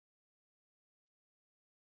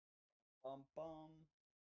Bum.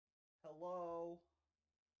 Hello.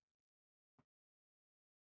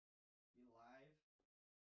 You live?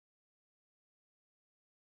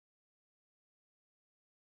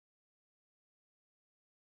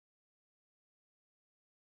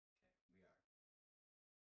 Okay, we are.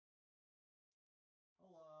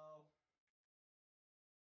 Hello.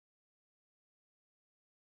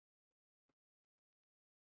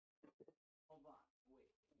 Hold on.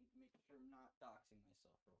 Wait. I need to make sure I'm not doxing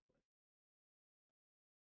myself real quick.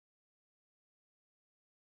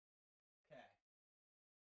 Okay.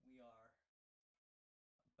 We are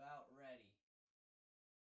about ready.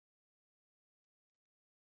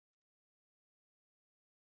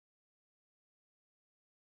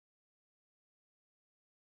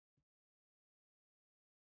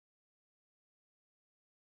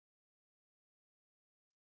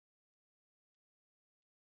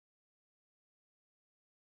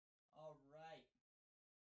 All right.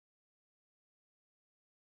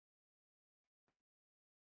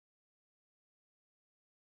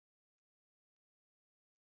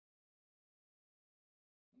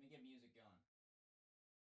 Let me get music going.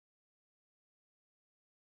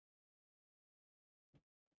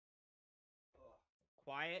 Ugh.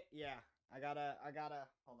 Quiet? Yeah. I gotta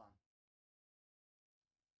hold on.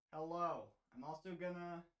 Hello.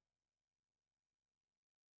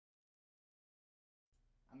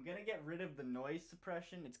 I'm gonna get rid of the noise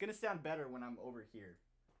suppression. It's gonna sound better when I'm over here.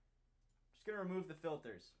 Just gonna remove the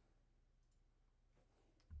filters.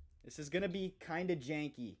 This is gonna be kinda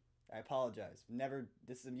janky. I apologize.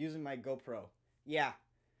 I'm using my GoPro. Yeah,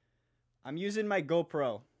 I'm using my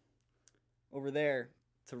GoPro over there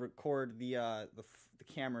to record the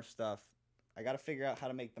camera stuff. I gotta figure out how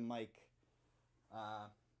to make the mic.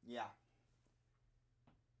 Yeah.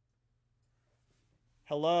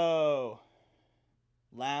 Hello.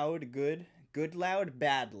 Loud, good. Good loud,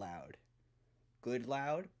 bad loud. Good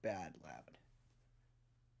loud, bad loud.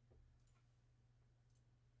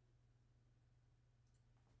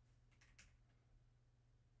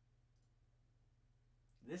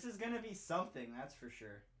 This is gonna be something, that's for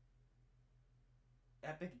sure.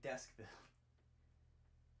 Epic desk build.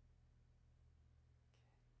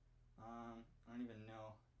 I don't even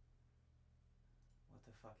know what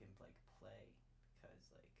to fucking like play because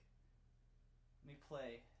like let me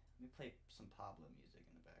play some Pablo music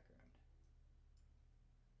in the background.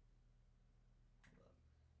 Hold up.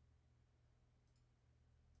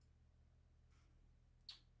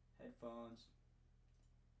 Headphones.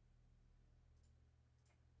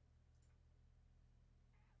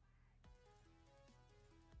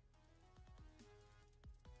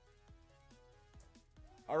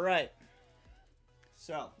 All right.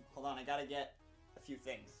 So hold on, I gotta get a few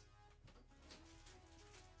things.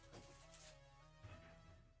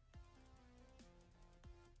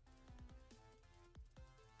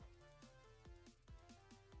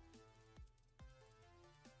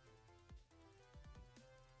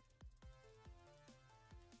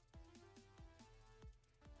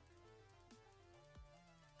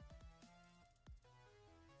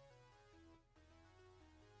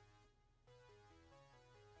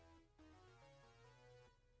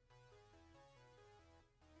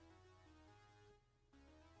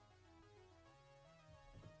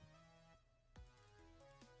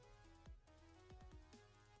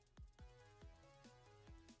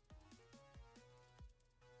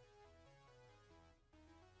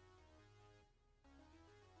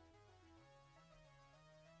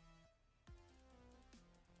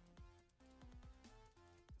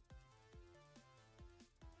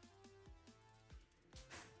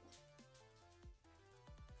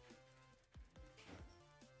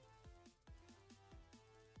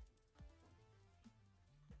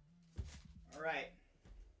 All right.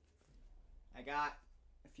 I got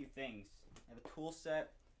a few things. I have a tool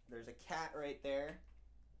set. There's a cat right there.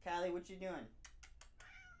 Callie, what you doing?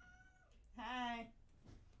 Hi.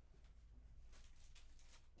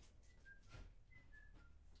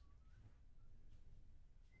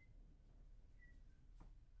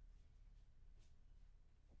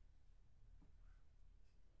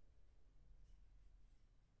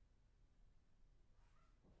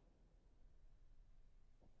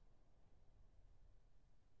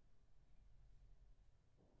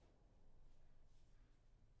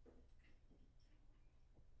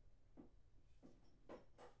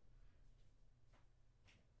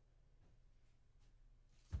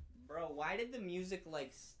 Bro, why did the music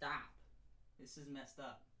like stop? This is messed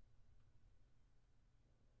up.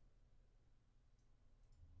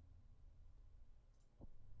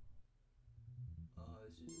 Oh,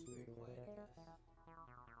 this is just very quiet, I guess.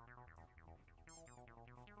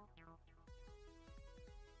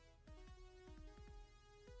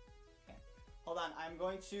 on. I'm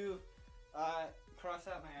going to cross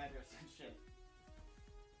out my address and shit.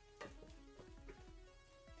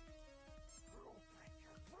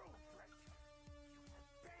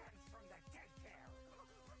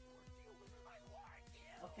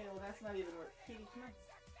 Okay, well that's not even worth. Katie, come on.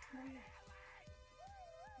 Come on.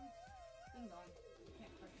 Ding dong. You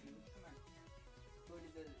can't touch me. Come on. Go to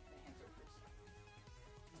the hamster first.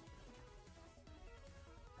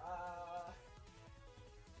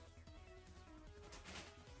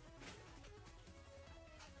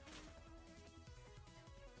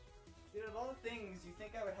 Dude, of all the things, you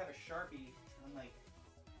think I would have a Sharpie on, like,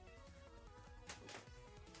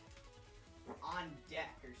 on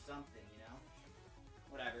deck or something, you know?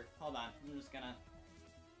 Whatever. Hold on. I'm just gonna...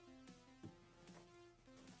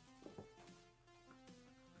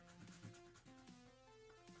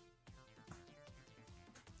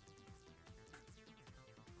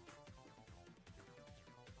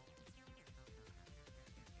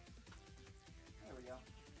 There we go.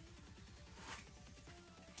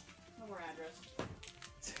 No more address.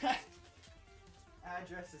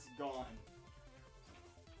 Address is gone.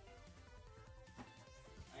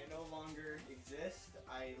 I no longer exist.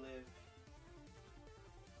 I live.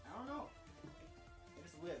 I don't know. I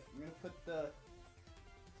just live. I'm gonna put the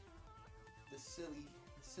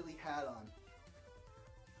silly hat on.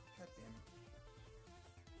 God damn it.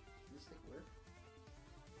 Does this stick work?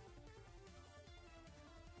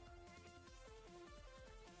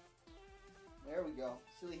 There we go.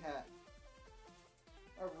 Silly hat.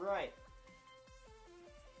 Alright.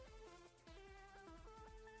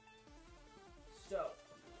 So,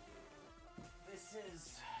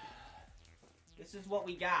 this is what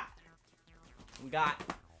we got. We got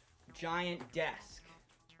giant desk.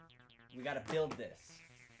 We gotta build this.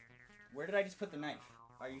 Where did I just put the knife?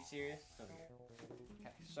 Are you serious? It's over here.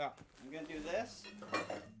 Okay, so I'm gonna do this.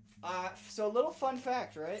 So a little fun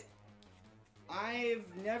fact, right? I've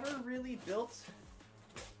never really built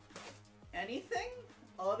anything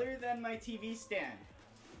other than my TV stand,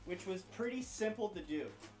 which was pretty simple to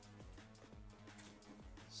do.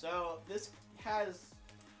 So this has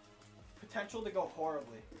potential to go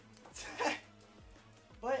horribly.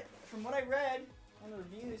 But from what I read on the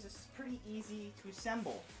reviews, this is pretty easy to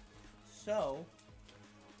assemble. So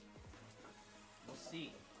we'll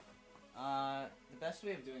see. The best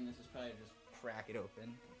way of doing this is probably just crack it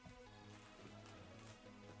open.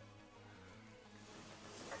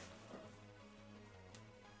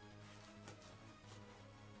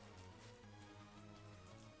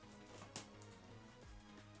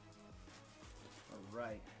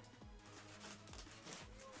 Right.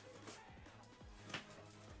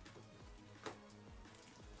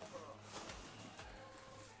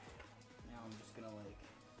 Now I'm just gonna like...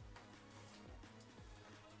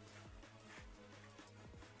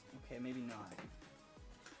 Okay, maybe not.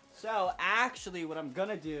 So, actually what I'm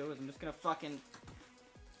gonna do is I'm just gonna fucking...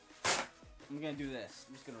 I'm gonna do this.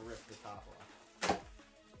 I'm just gonna rip the top off.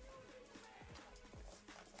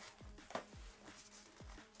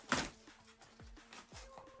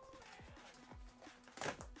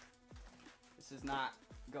 This is not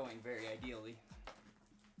going very ideally.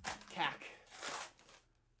 Cack.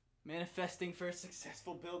 Manifesting for a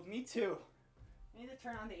successful build. Me too. I need to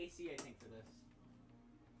turn on the AC, I think, for this.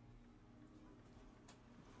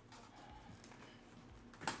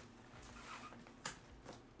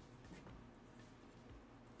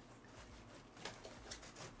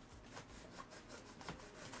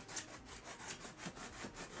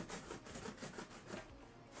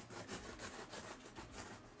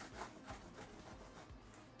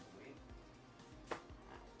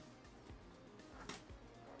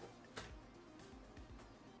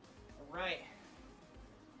 Right.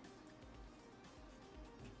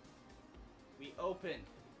 We open.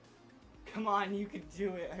 Come on, you can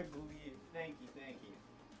do it, I believe. Thank you, thank you.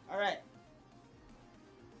 Alright.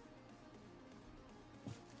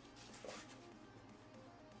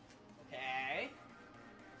 Okay.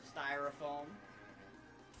 Styrofoam.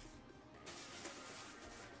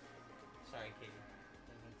 Sorry, Katie.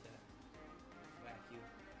 Didn't mean to whack you.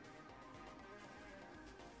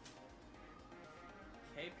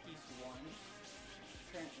 Okay, piece one.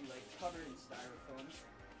 Currently, like, covered in styrofoam.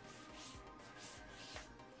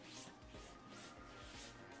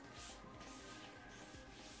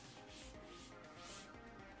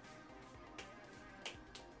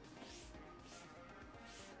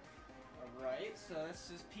 Alright, so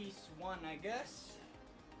this is piece one, I guess.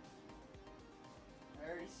 I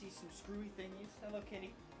already see some screwy thingies. Hello,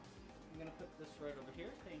 Kitty. I'm gonna put this right over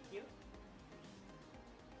here. Thank you.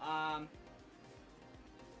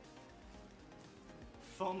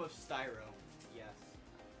 Foam of styro. Yes.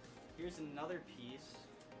 Here's another piece.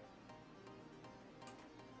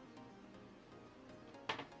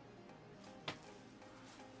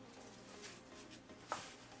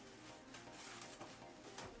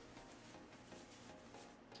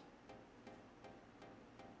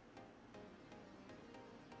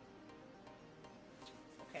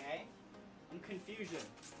 Okay. I'm confusion.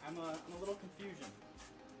 I'm a little confusion.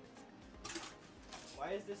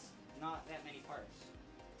 Why is this not that many parts?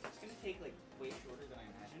 It's gonna take like way shorter than I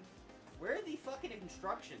imagined. Where are the fucking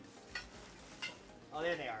instructions? Oh,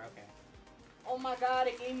 there they are, okay. Oh my god,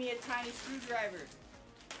 it gave me a tiny screwdriver.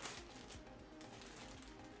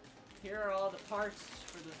 Here are all the parts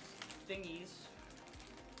for the thingies.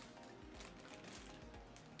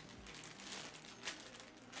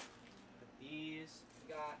 These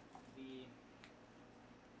got the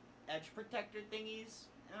edge protector thingies.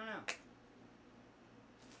 I don't know.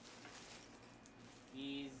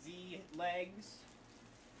 The Z legs.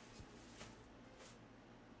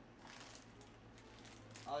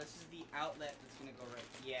 Oh, this is the outlet that's gonna go right.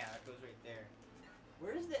 Yeah, it goes right there.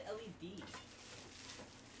 Where's the LED?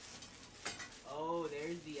 Oh,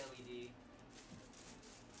 there's the LED.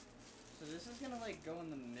 So this is gonna like go in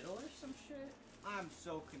the middle or some shit? I'm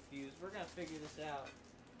so confused. We're gonna figure this out.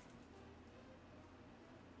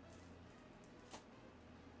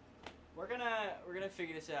 We're gonna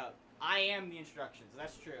figure this out. I am the instructions.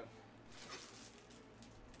 That's true.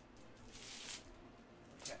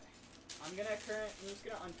 Okay. I'm just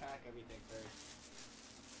gonna unpack everything first.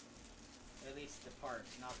 At least the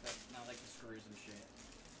parts, not like the screws and shit.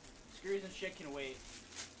 Screws and shit can wait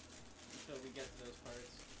until we get to those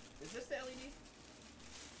parts. Is this the LED?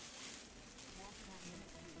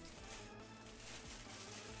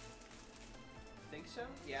 Think so?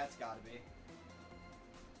 Yeah, it's gotta be.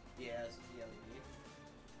 Yeah, this is the LED.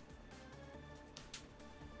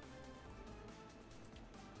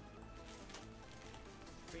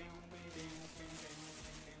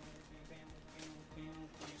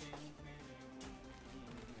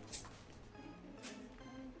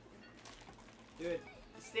 Dude,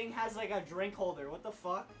 this thing has like a drink holder. What the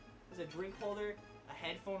fuck? There's a drink holder, a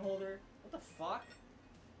headphone holder. What the fuck?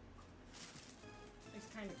 This thing's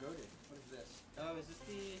kind of goated. What is this? Oh, is this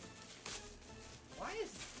the... Why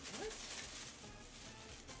is... What?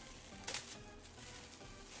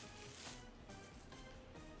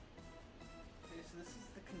 Okay, so this is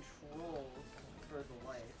the controls for the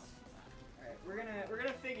lights. Alright, we're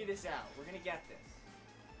gonna figure this out. We're gonna get this.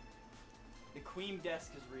 The Queen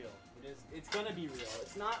desk is real. It's gonna be real.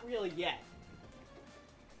 It's not real yet.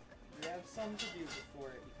 We have some to do before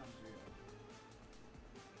it becomes real.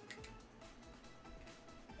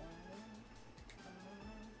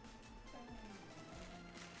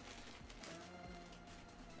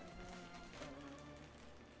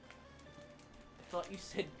 I thought you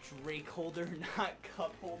said Drake holder, not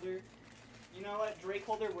cup holder. You know what? Drake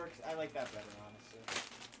holder works. I like that better, honestly.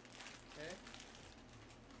 Okay.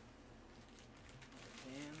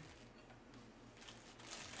 And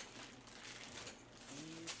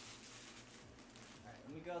alright,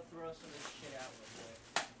 let me go throw some of this shit out real quick.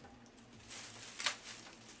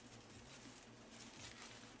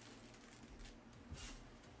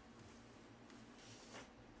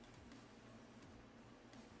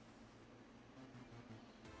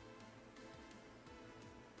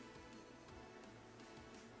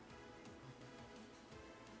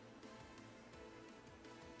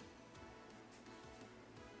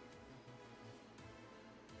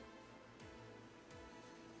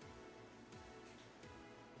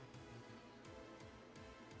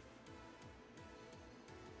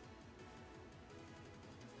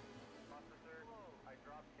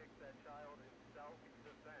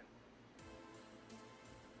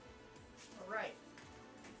 Alright.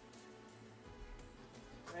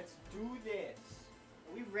 Let's do this.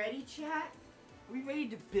 Are we ready, chat? Are we ready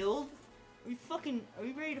to build? Are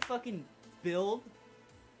we ready to fucking build?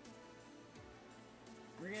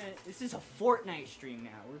 This is a Fortnite stream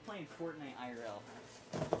now. We're playing Fortnite IRL.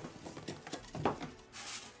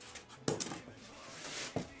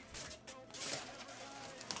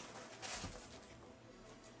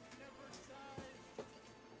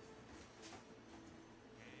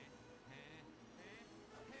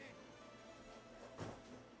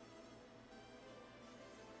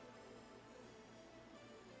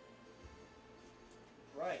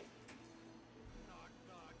 Right. Knock,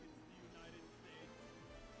 knock, it's the United States.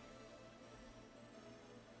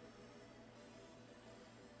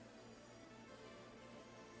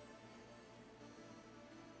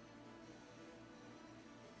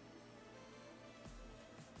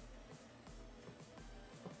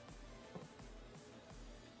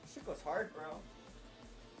 Shit goes hard, bro.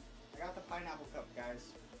 got the pineapple cup,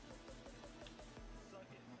 guys. Suck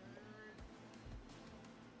it, nerd.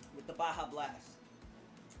 With the Baja Blast.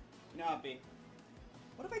 You know how it be.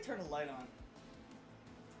 What if I turn a light on?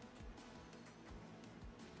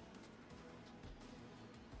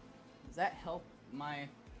 Does that help my...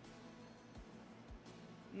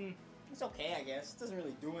 it's okay, I guess. It doesn't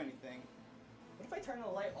really do anything. What if I turn the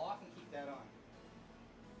light off and keep that on?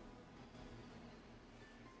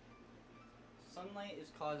 Sunlight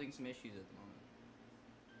is causing some issues at the moment.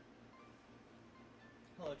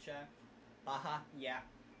 Hello, chat. Baja, yeah.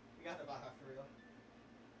 We got the Baja for real.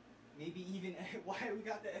 Maybe even... Why we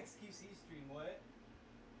got the XQC stream? What?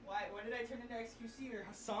 Why? When did I turn into XQC or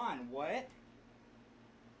Hassan? What?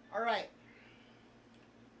 Alright.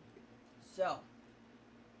 So,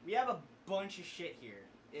 we have a bunch of shit here,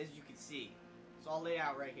 as you can see. So I'll lay it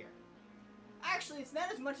out right here. Actually, it's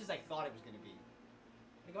not as much as I thought it was going to be.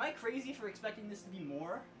 Like, am I crazy for expecting this to be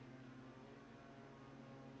more?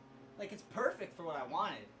 Like, it's perfect for what I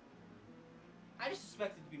wanted. I just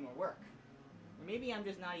expected it to be more work. Or maybe I'm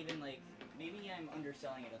just not even, like... Maybe I'm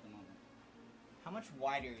underselling it at the moment. How much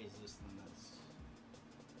wider is this than this?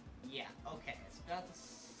 Yeah, okay. It's about the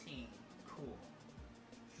same. Cool.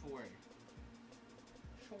 Sure.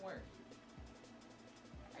 Sure.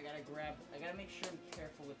 I gotta make sure I'm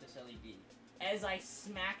careful with this LED. As I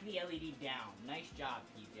smack the LED down. Nice job,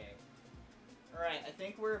 PJ. Alright, I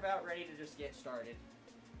think we're about ready to just get started.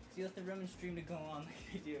 See, let the Roman stream to go on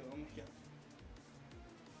like they do. Oh my god.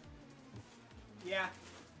 Yeah.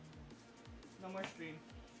 No more stream.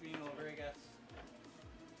 Stream over, I guess.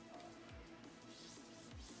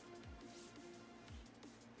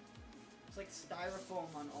 It's like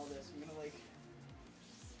styrofoam on all this. I'm gonna like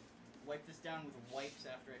wipe this down with wipes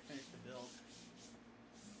after I finish the build.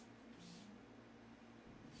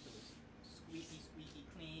 So it's squeaky, squeaky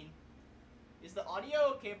clean. Is the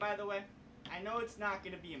audio okay, by the way? I know it's not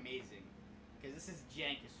gonna be amazing, because this is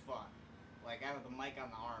jank as fuck. Like, I have the mic on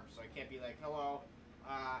the arm, so I can't be like, hello,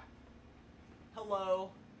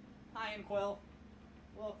 hello, hi, Inquil.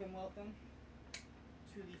 Welcome, welcome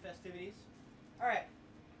to the festivities. Alright,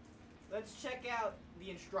 let's check out the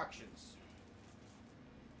instructions.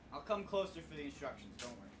 I'll come closer for the instructions,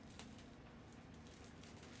 don't worry.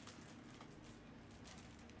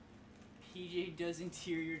 PJ does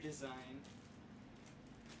interior design.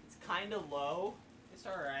 It's kind of low. It's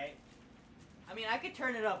alright. I mean, I could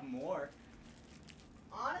turn it up more.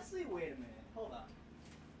 Honestly, wait a minute. Hold on.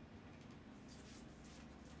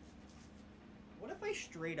 What if I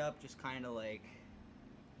straight up just kind of like...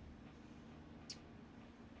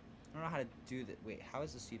 I don't know how to do that. Wait, how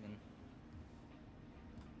is this even...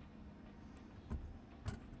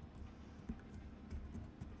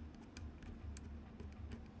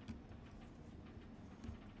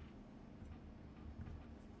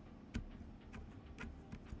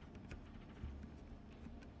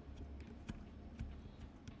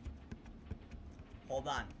 Hold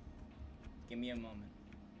on. Give me a moment.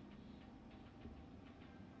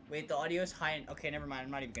 Wait, the audio's high. Okay, never mind.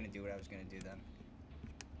 I'm not even gonna do what I was gonna do then.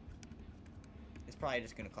 It's probably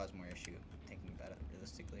just gonna cause more issue, thinking about it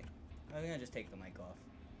realistically. I'm gonna just take the mic off.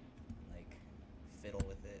 And, like, fiddle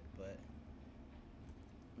with it, but...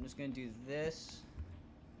 I'm just gonna do this.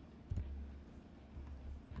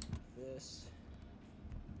 This.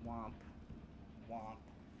 Womp. Womp.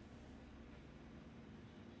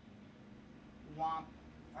 Womp.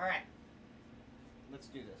 Alright. Let's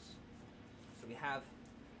do this. So we have...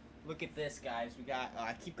 Look at this, guys. We got...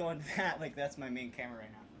 I keep going to that like that's my main camera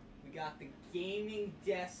right now. We got the gaming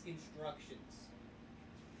desk instructions.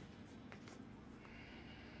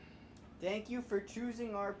 Thank you for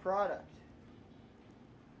choosing our product.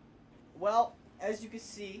 Well, as you can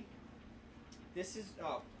see, this is...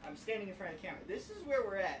 Oh, I'm standing in front of the camera. This is where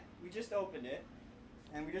we're at. We just opened it,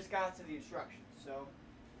 and we just got to the instructions. So...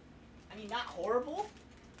 I mean, not horrible,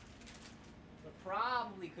 but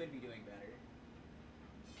probably could be doing better.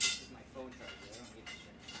 This is my phone charger. I don't get this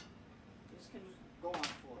shit. This can just go on the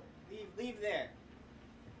floor. Leave there.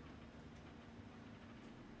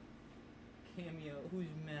 Cameo, who's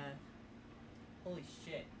mad? Holy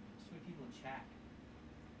shit. So many people in chat.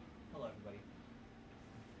 Hello, everybody.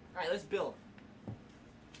 Alright, let's build. I'm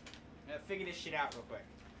gonna figure this shit out real quick.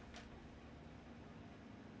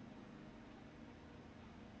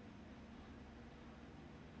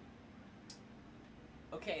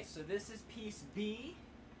 Okay, so this is piece B.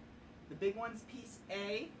 The big one's piece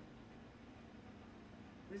A.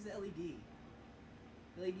 Where's the LED?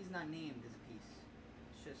 The LED's not named as a piece.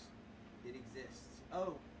 It's just, it exists.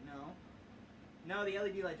 Oh, no. No, the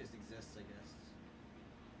LED light just exists, I guess.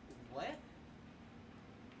 What?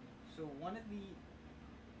 So one of the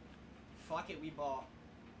Fuck it, we ball.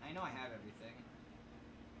 I know I have everything.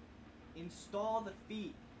 Install the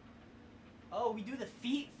feet. Oh, we do the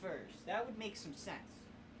feet first. That would make some sense.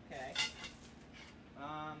 Okay.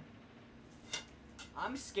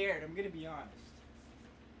 I'm scared, I'm gonna be honest.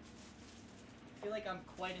 I feel like I'm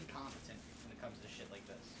quite incompetent when it comes to shit like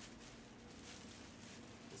this.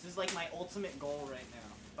 This is like my ultimate goal right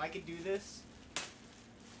now. If I could do this,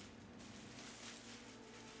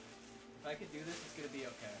 it's gonna be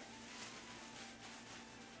okay.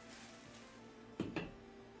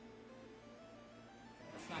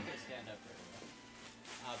 It's not gonna stand up very well,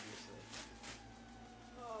 obviously.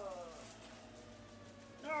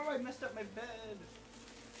 No, I messed up my bed.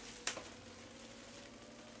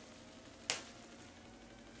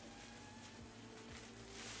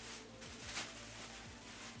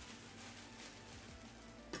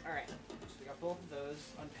 Alright, so we got both of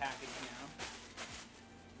those unpackaged now.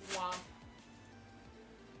 Womp.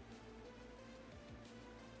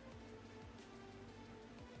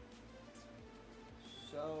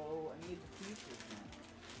 So, I need the pieces now.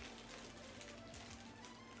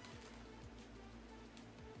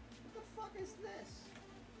 What the fuck is this?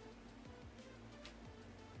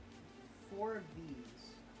 4 of these.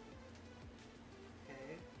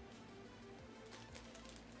 Okay.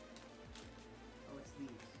 Oh, it's these.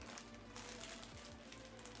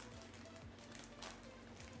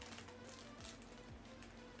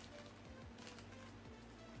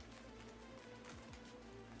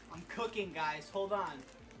 I'm cooking, guys. Hold on.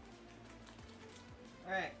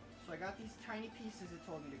 Alright, so I got these tiny pieces it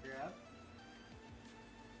told me to grab.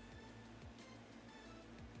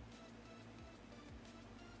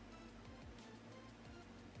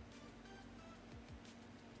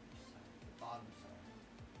 The bottom side.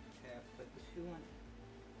 Okay, I put the 2 on.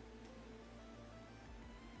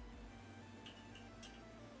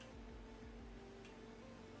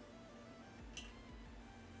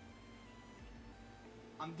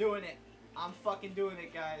 I'm doing it. I'm fucking doing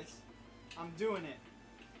it, guys. I'm doing it.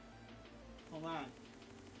 Hold on.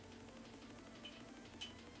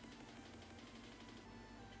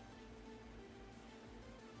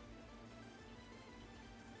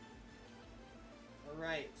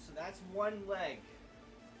 Alright, so that's one leg.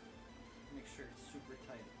 Make sure it's super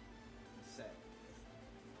tight and set.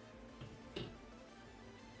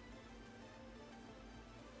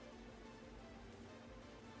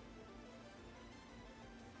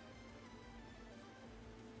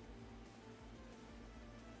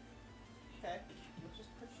 Okay, let's just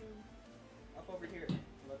put you up over here. How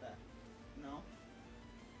about that? No?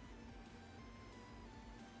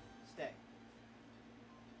 Stay.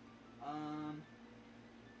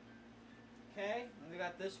 Okay, we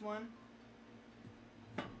got this one.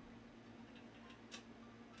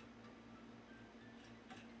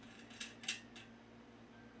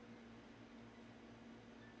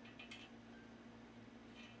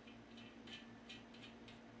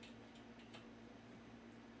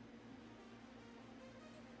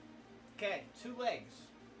 Okay, 2 legs.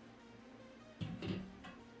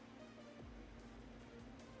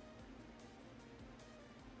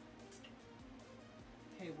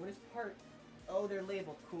 Okay, what is part? Oh, they're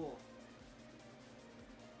labeled. Cool.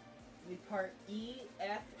 We need part E,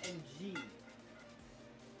 F, and G.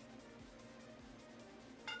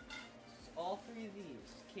 It's all 3 of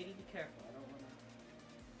these. Katie, be careful. I don't want to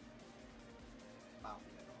bop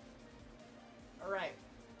it at all. Alright.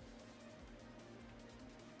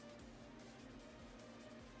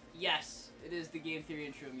 Yes, it is the Game Theory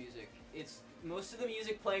intro music. It's most of the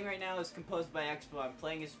music playing right now is composed by Expo. I'm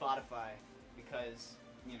playing his Spotify because,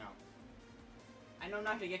 you know, I know I'm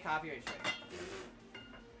not gonna get copyright strike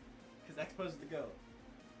because Expo's the GOAT.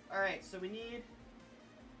 All right, so we're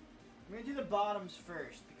gonna do the bottoms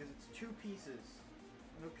first because it's 2 pieces.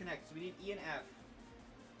 It'll connect. So we need E and F.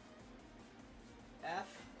 F.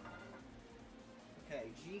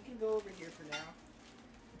 Okay, G can go over here for now.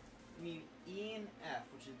 We need E and F,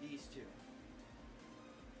 which are these 2.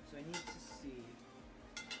 So I need to see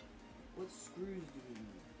what screws do we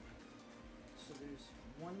need. So there's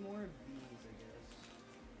one more of these, I guess.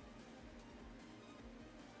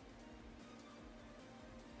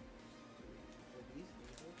 Are these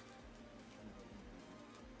labeled?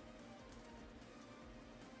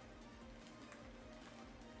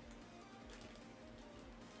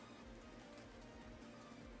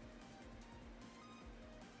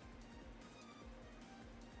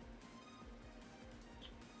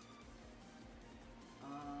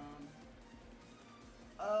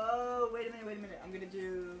 Oh, wait a minute. I'm gonna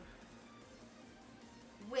do...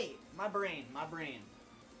 Wait, my brain.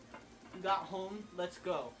 You got home, let's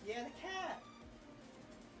go. Yeah, the cat.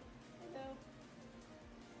 Hello.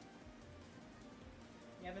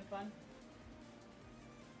 You having fun?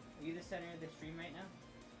 Are you the center of the stream right now?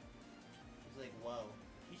 He's like, whoa.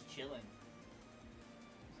 He's chilling.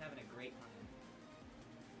 He's having a great time.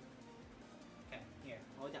 Okay, here.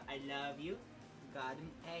 Hold on. I love you. Got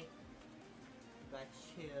him. Hey. Got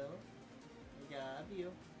chill. I love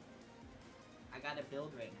you. I gotta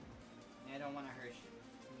build right now. And I don't want to hurt you.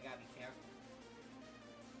 You gotta be careful.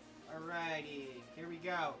 Alrighty. Here we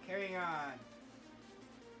go. Carrying on.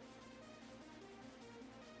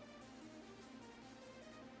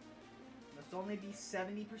 Must only be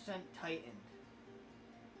 70% tightened.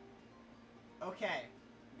 Okay.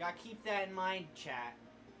 Gotta keep that in mind, chat.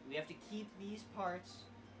 We have to keep these parts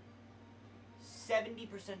 70%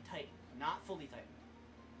 tightened, not fully tightened.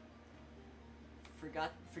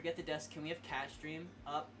 Forget the desk. Can we have cat stream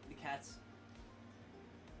up? The cat's.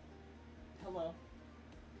 Hello.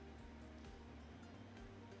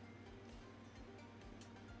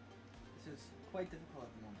 This is quite difficult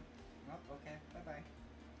at the moment. Oh, okay. Bye-bye.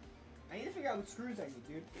 I need to figure out what screws I need,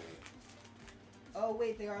 dude. Oh,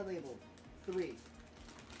 wait, they are labeled. 3.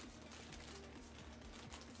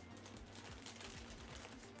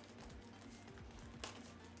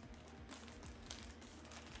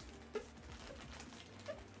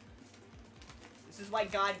 This is why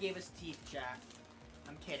God gave us teeth, chat.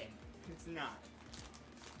 I'm kidding. It's not.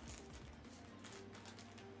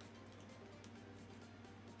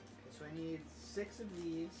 Okay, so I need 6 of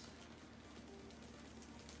these.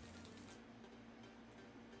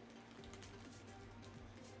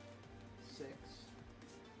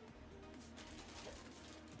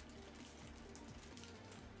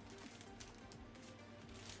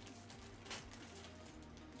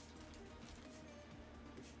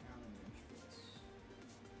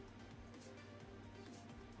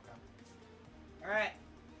 Alright,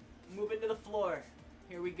 moving to the floor.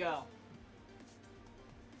 Here we go.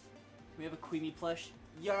 We have a Queenie plush.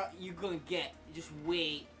 Yeah, you're gonna get. Just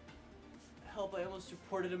wait. Help, I almost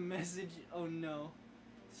reported a message. Oh no.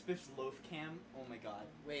 Spiff's loaf cam. Oh my god.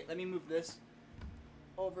 Wait, let me move this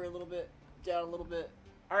over a little bit, down a little bit.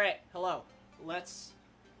 Alright, hello. Let's...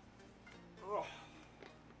 Ugh.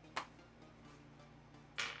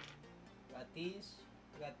 Got these.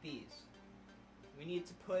 Got these. We need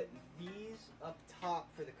to put these up top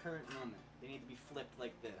for the current moment. They need to be flipped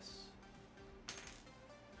like this.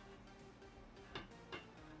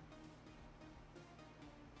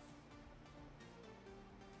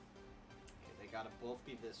 Okay, they gotta both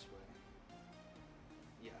be this way.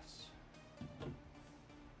 Yes.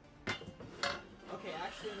 Okay,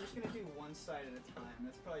 actually I'm just gonna do one side at a time.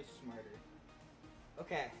 That's probably smarter.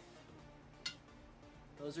 Okay.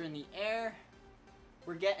 Those are in the air.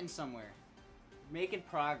 We're getting somewhere. Making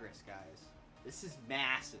progress, guys. This is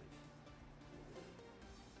massive.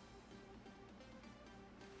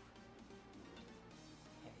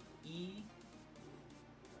 Okay, E.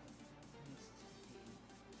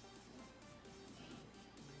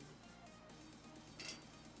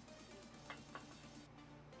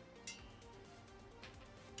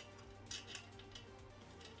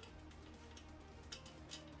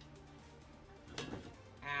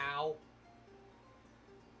 Ow.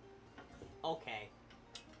 Okay.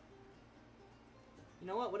 You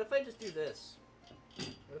know what? What if I just do this?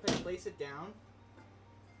 What if I place it down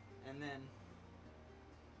and then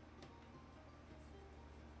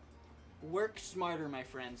work smarter, my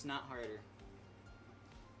friends, not harder.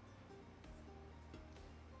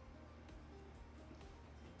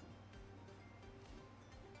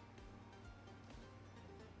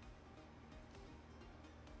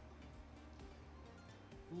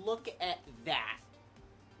 Look at that.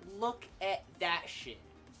 Look at that shit.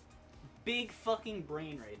 Big fucking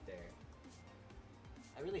brain right there.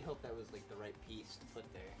 I really hope that was like the right piece to put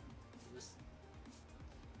there. Just...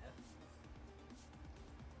 I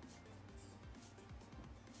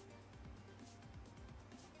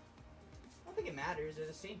don't think it matters. They're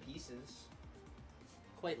the same pieces.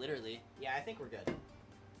 Quite literally. Yeah, I think we're good. I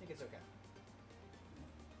think it's okay.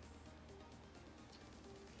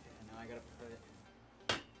 Okay, now I gotta put...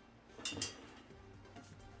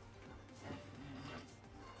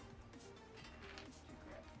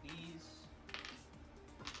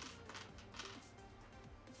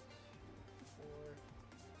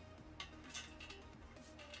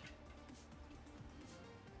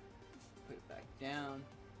 down.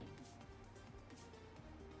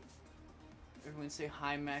 Everyone say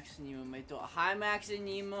hi, Max and Nemo. My daughter. Hi, Max and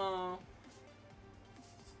Nemo.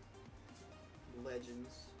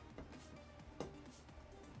 Legends.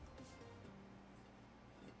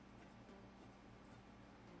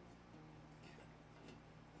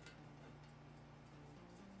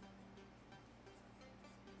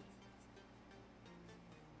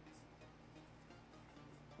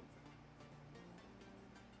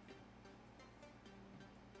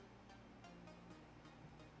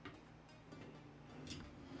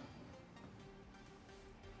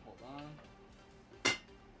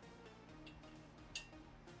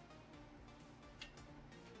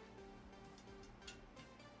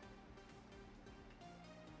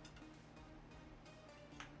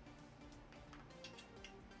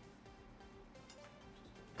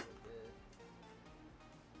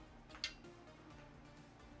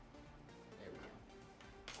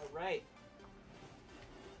 right.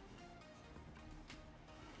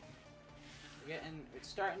 It's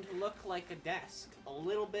starting to look like a desk. A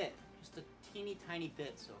little bit. Just a teeny tiny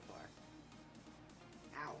bit so far.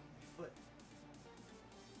 Ow, my foot.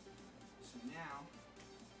 So now...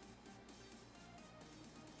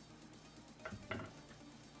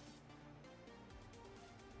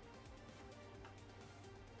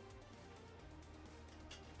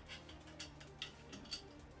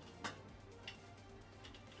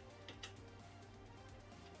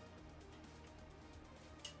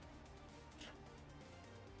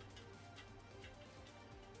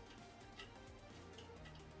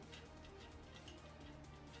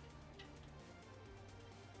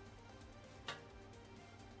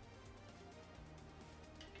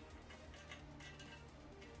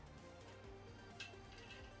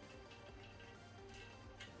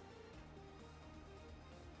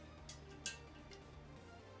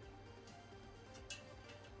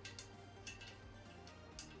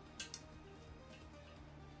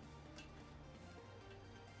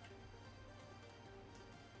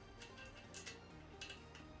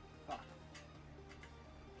 Fuck.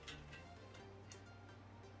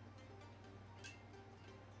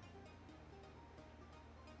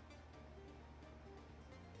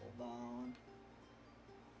 Hold on.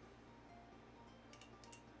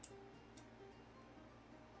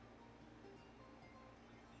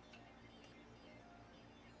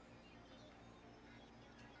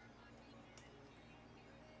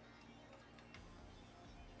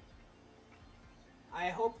 I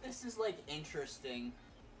hope this is, like, interesting.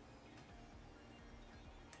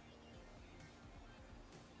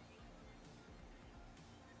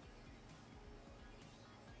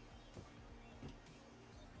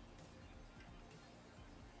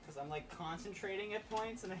 Because I'm, like, concentrating at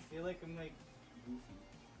points, and I feel like I'm, like, goofy.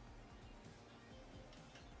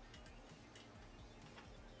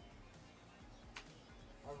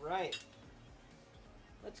 Alright.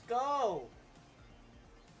 Let's go!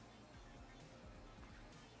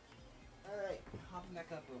 Alright, hopping back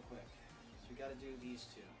up real quick. So we gotta do these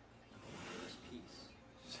two. This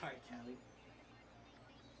piece. Sorry, Callie.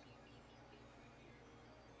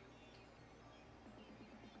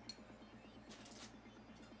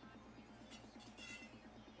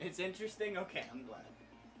 It's interesting? Okay, I'm glad.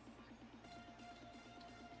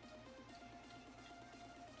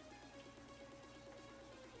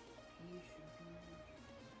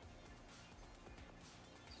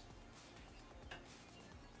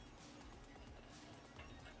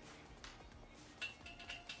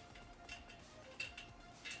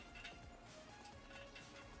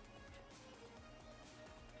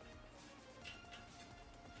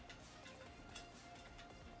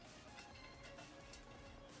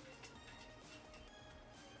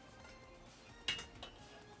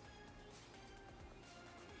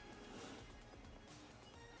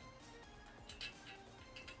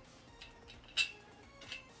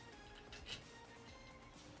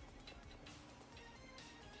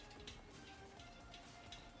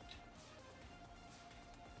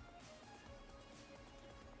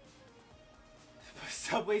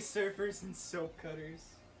 Subway Surfers and soap cutters.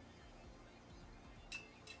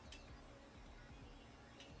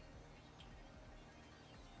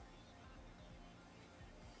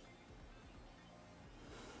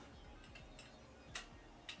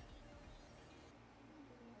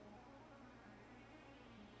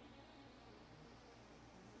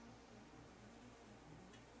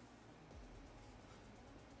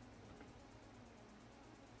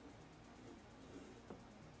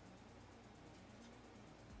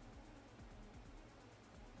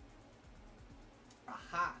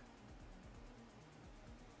 Aha!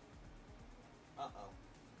 Uh-oh.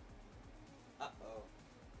 Uh-oh.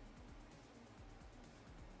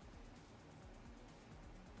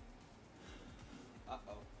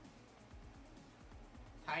 Uh-oh.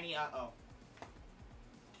 Tiny uh-oh.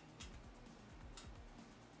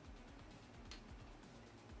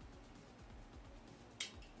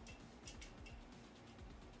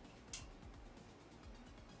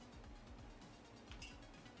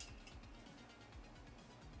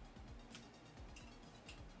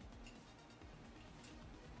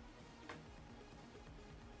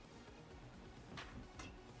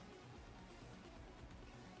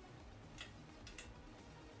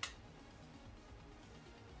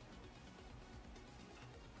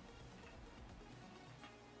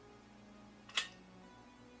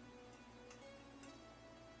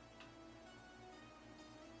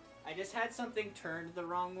 I just had something turned the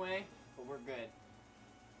wrong way, but we're good.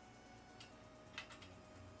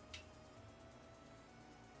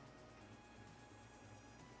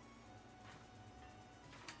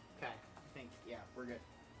 Okay, I think, yeah, we're good.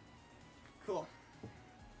 Cool.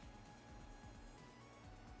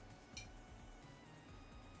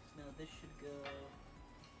 So now this should go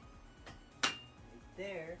right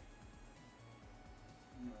there.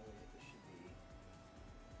 No, wait, this should be.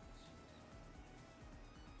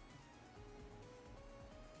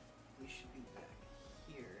 We should be back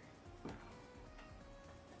here.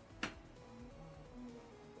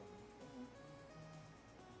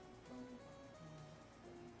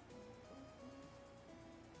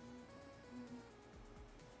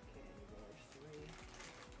 Okay, there's 3.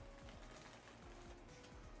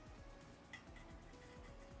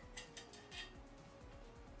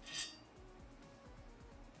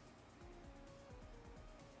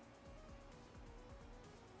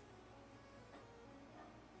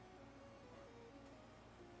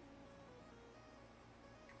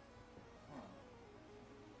 Huh.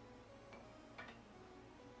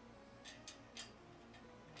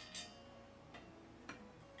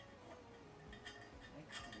 Am I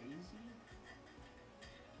crazy?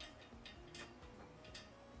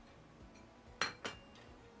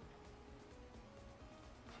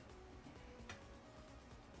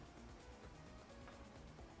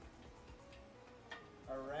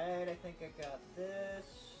 Alright, I think I got this.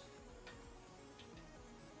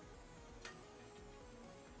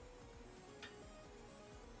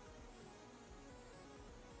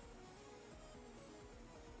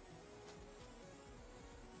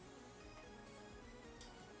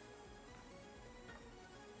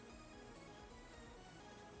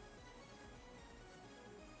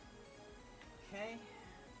 Okay.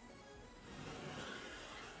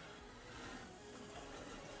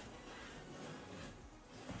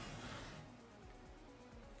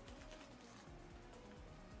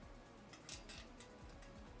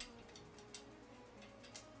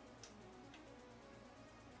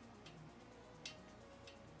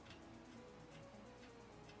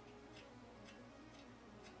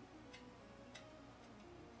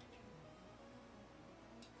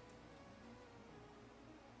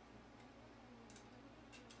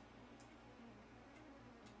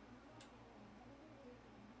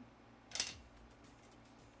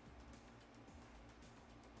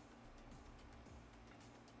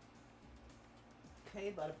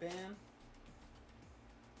 Okay, bada bam.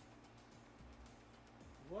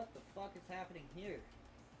 What the fuck is happening here?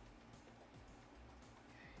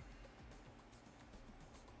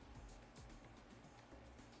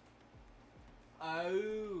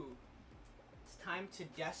 Oh. It's time to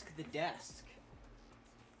desk the desk.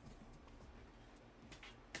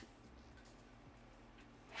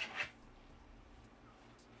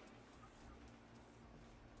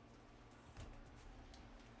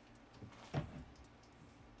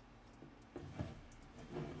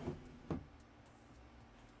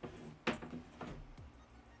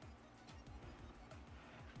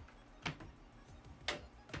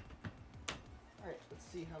 Alright, let's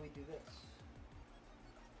see how we do this.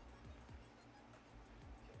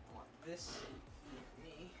 Okay, I want this with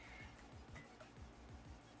me.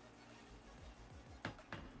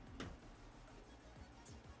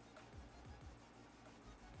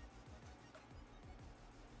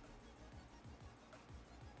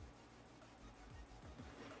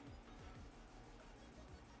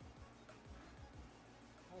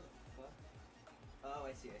 How the fuck? Oh,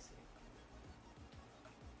 I see, I see.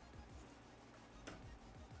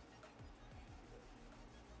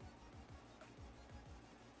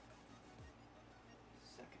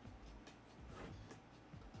 Second.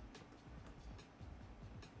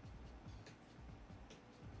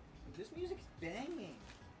 This music's banging.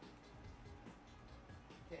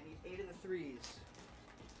 Okay, I need 8 of the 3s.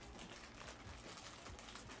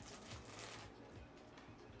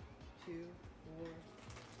 2, 4.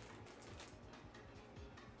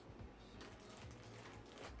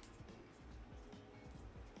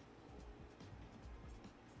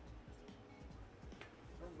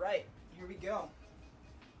 Alright, here we go.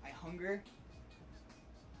 I hunger.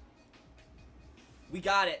 We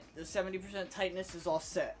got it. The 70% tightness is all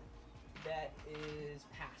set. That is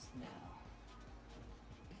past now.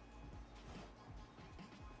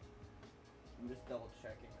 I'm just double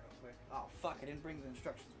checking real quick. Oh fuck, I didn't bring the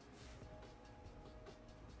instructions.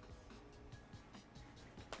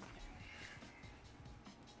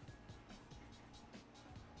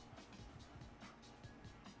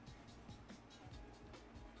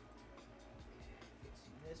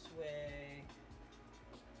 Facing this way.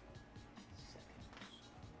 Second.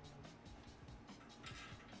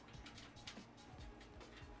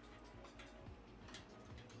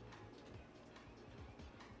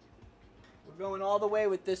 We're going all the way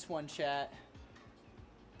with this one, chat.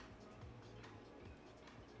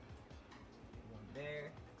 One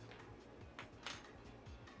there.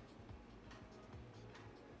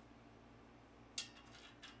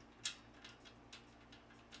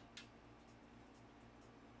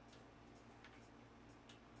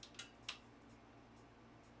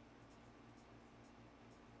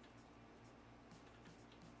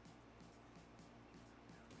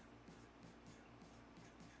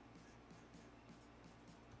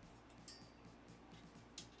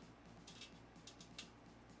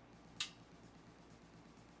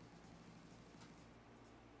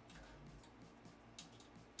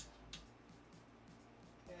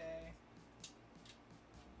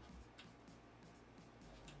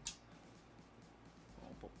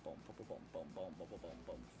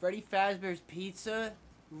 Freddy Fazbear's Pizza?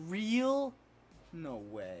 Real? No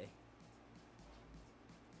way.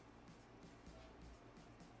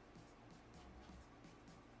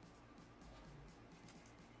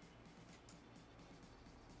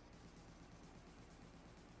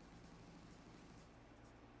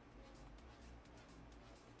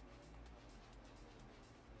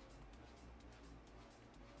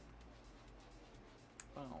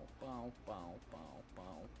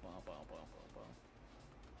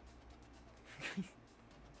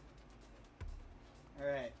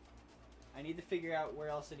 Alright. I need to figure out where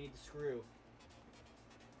else I need to screw.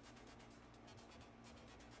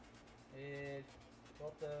 Did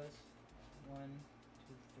both those. 1,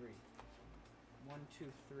 2, 3. 1, 2,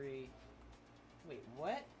 3. Wait,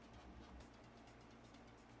 what?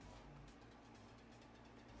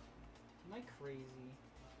 Am I crazy?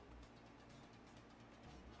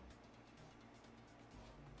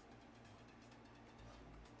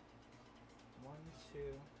 One,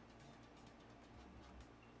 two.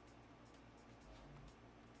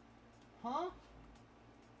 Huh?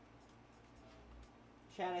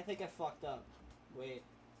 Chad, I think I fucked up. Wait.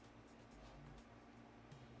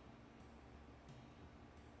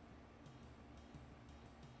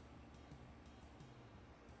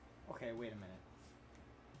 Okay, wait a minute.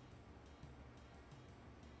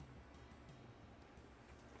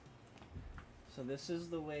 So this is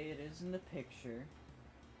the way it is in the picture.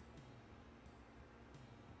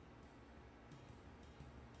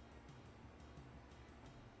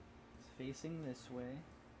 It's facing this way.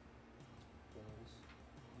 Goes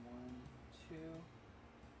 1, 2.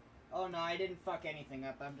 Oh no, I didn't fuck anything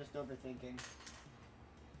up. I'm just overthinking.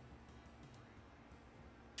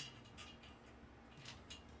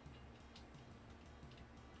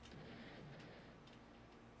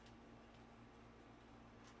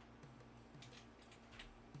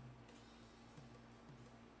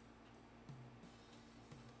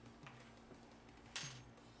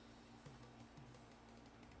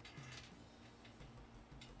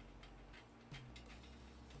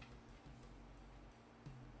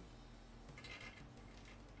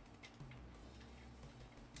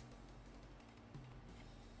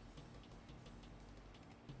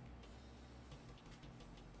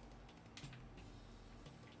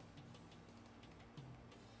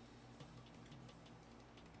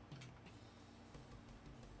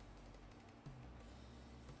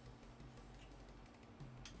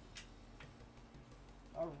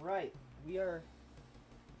 Alright, we are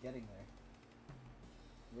getting there.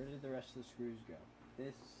 Where did the rest of the screws go?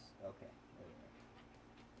 This, okay, wait a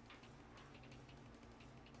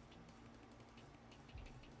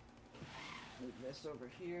minute. Move this over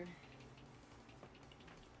here.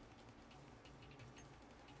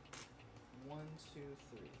 1, 2,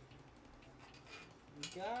 3.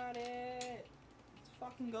 We got it! Let's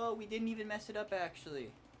fucking go. We didn't even mess it up,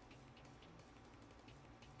 actually.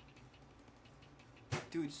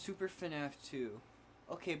 Dude, Super FNAF 2.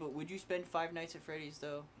 Okay, but would you spend 5 Nights at Freddy's,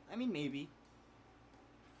 though? I mean, maybe.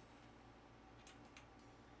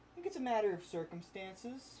 I think it's a matter of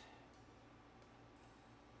circumstances.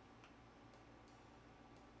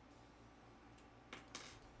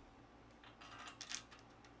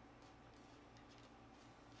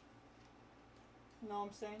 You know what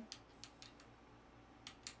I'm saying?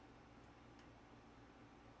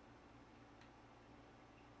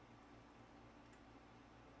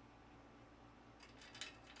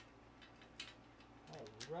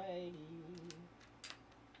 Alrighty.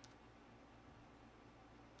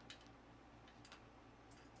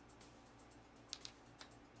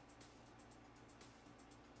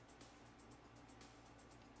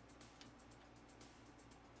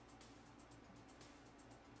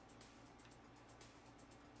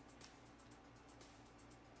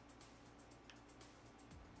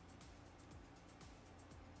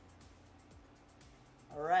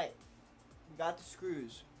 Alright. We got the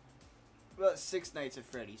screws. About 6 Nights at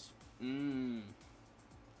Freddy's.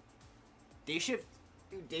 Day Shift,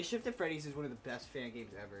 dude, Day Shift at Freddy's is one of the best fan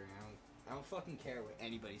games ever. I don't fucking care what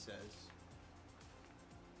anybody says.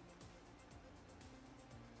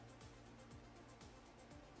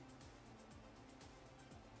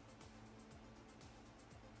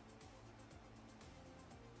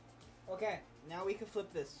 Okay, now we can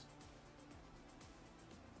flip this.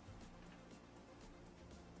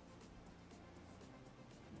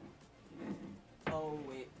 Oh,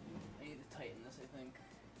 wait. I need to tighten this, I think.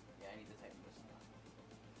 Yeah, I need to tighten this now.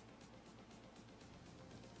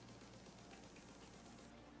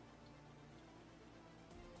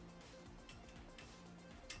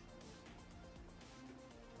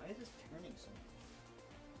 Why is this turning so much?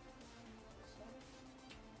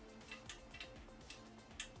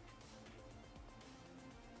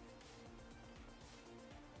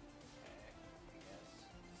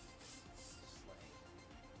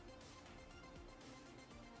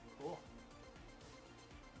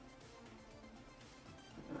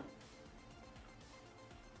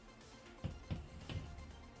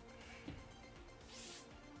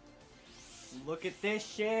 Look at this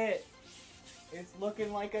shit. It's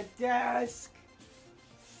looking like a desk.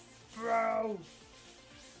 Bro.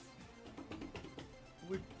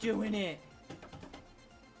 We're doing it.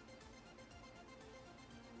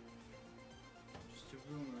 Just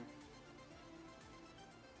a rumor.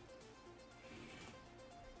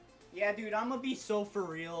 Yeah, dude, I'm gonna be so for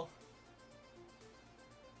real.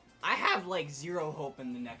 I have like zero hope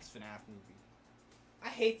in the next FNAF movie. I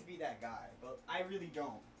hate to be that guy, but I really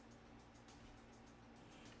don't.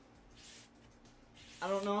 I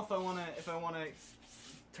don't know if I wanna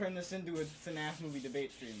turn this into a FNAF movie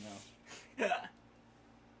debate stream though.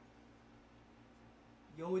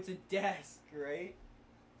 Yo, it's a desk, right?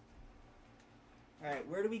 Alright,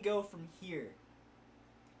 where do we go from here?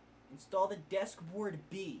 Install the desk board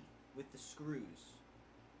B with the screws.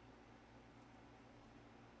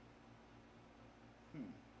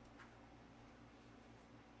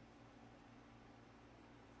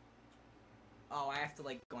 Oh, I have to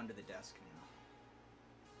like go under the desk now.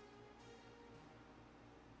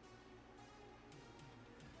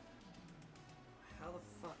 How the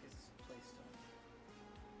fuck is this placed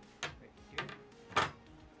on? Right here?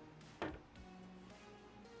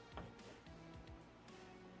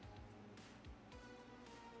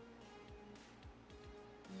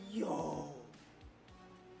 Yo!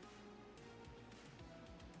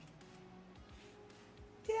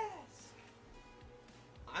 Desk!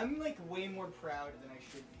 I'm like way more proud than I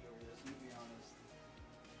should be over this, to be honest.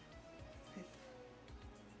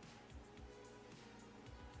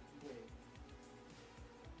 Wait.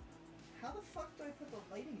 How the fuck do I put the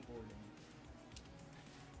lighting board in?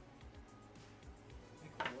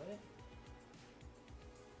 Like what?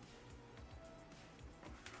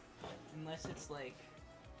 Unless it's like...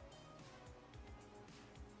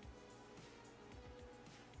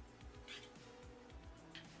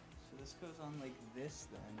 So this goes on like this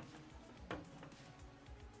then.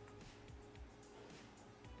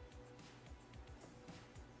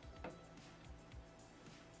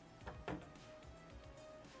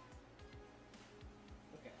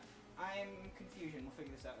 Okay, I'm confusion. We'll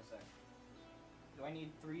figure this out in a sec. Do I need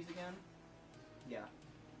threes again? Yeah.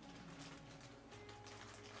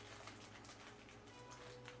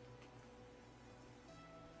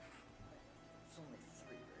 It's only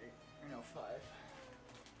three, right? Or no, five.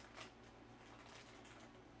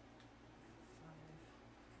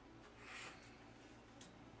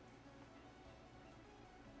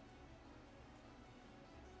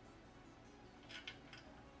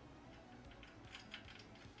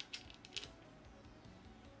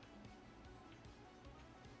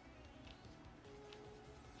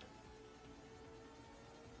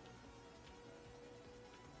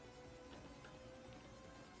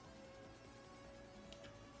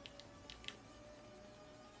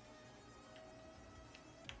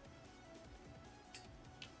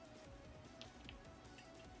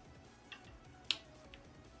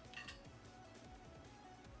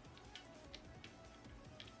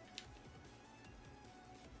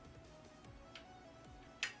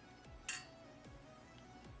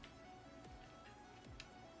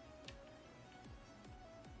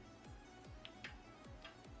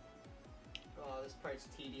 Oh, this part's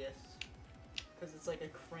tedious. Because it's like a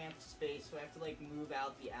cramped space, so I have to like move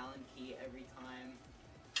out the Allen key every time.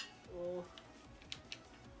 Oh.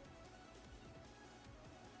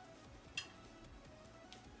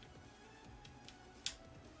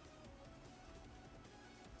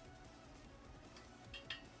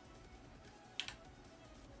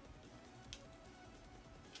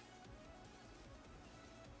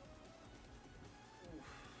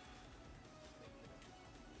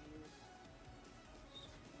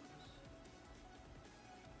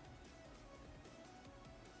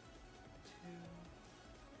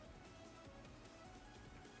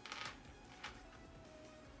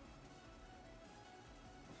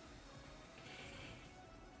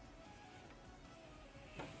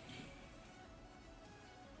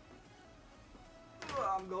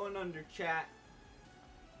 I'm going under, chat.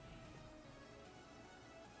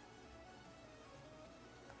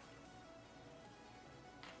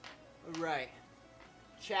 Alright.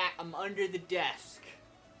 Chat, I'm under the desk.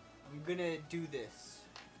 I'm gonna do this.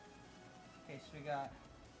 Okay, so we got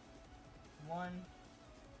one.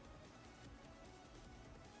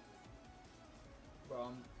 Bro,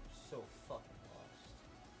 I'm so fucking lost.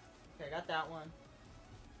 Okay, I got that one.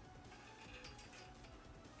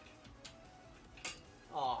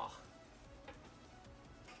 Aw.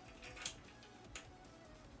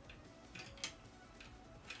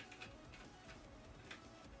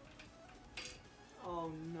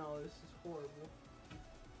 Oh no, this is horrible.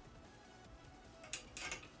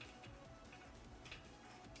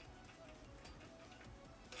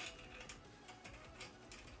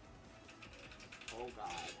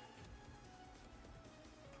 god.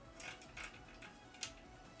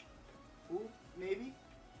 Ooh, maybe?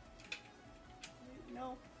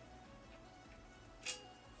 No.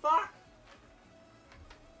 Fuck!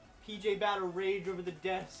 PJ Battle rage over the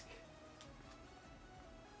desk.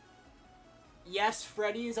 Yes,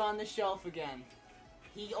 Freddy is on the shelf again.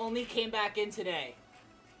 He only came back in today.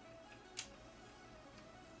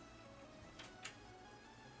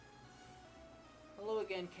 Hello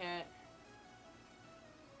again, cat.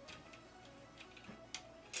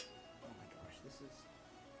 Oh my gosh, this is...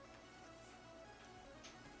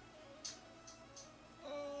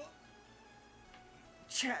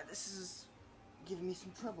 Chat, this is giving me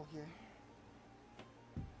some trouble here.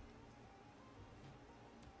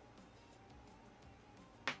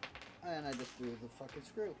 And I just threw the fucking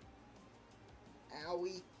screw.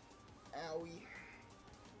 Owie. Owie.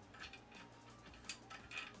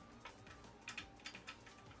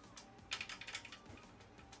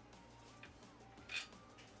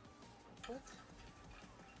 What?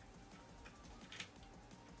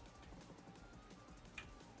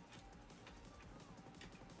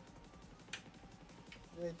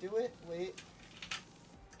 Did I do it? Wait.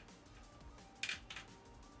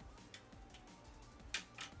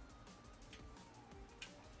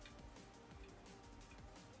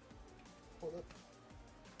 Hold up.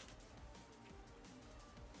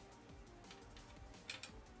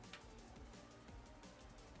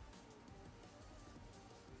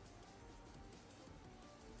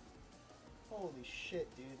 Holy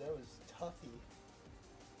shit, dude, that was toughy.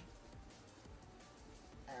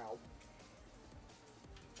 Ow.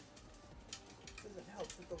 Doesn't help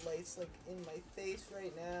that the light's like in my face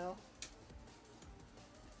right now.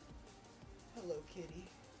 Hello, kitty.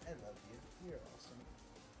 I love you. You're awesome.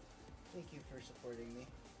 Thank you for supporting me.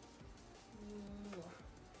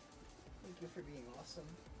 Thank you for being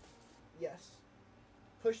awesome. Yes.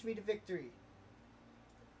 Push me to victory.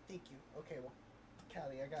 Thank you. Okay, well,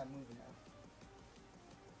 Callie, I gotta move now.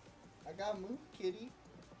 I gotta move, kitty.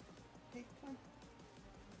 Hey, come on.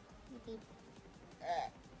 Ah.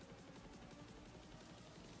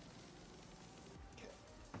 Okay.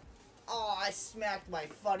 Oh, I smacked my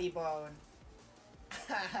funny bone.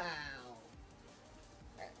 Ow.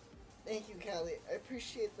 Alright. Thank you, Callie. I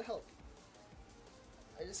appreciate the help.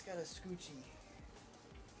 I just got a scoochie.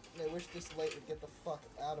 And I wish this light would get the fuck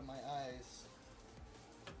out of my eyes.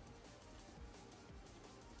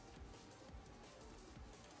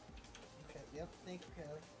 Okay, yep. Thank you,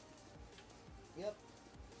 Callie. Yep.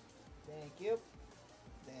 Thank you.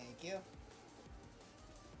 Thank you.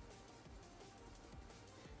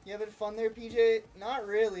 You having fun there, PJ? Not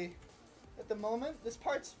really. At the moment, this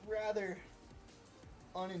part's rather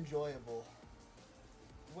unenjoyable.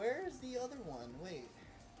 Where's the other one? Wait.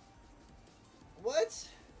 What?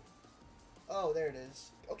 Oh, there it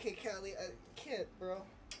is. Okay, Callie, I can't, bro.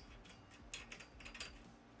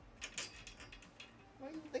 Why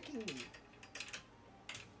are you licking me?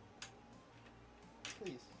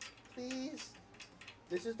 Please. Please.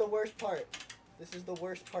 This is the worst part. This is the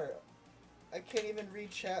worst part. I can't even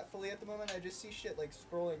read chat fully at the moment. I just see shit like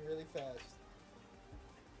scrolling really fast.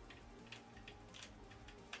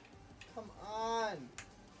 Come on.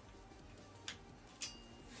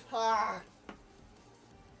 Fuck.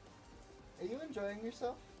 Are you enjoying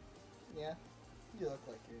yourself? Yeah. You look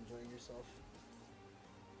like you're enjoying yourself.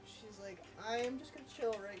 She's like, I am just gonna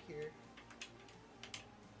chill right here.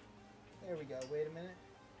 There we go. Wait a minute.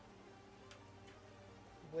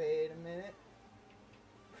 Wait a minute.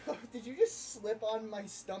 Did you just slip on my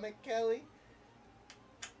stomach, Callie?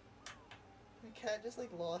 My cat just like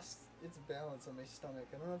lost its balance on my stomach.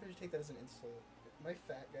 I don't know if I should take that as an insult. Am I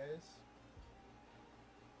fat, guys?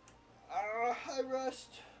 Hi,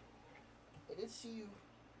 Rust. I did see you.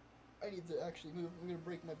 I need to actually move. I'm gonna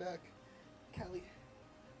break my back. Callie.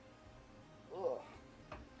 Ugh.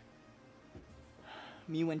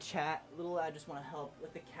 Me when chat, little I just want to help.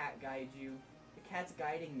 Let the cat guide you. The cat's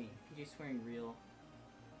guiding me. PJ's swearing real.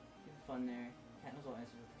 Have fun there. Cat knows all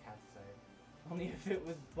answers with the cat's side. Only if it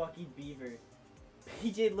was Bucky Beaver.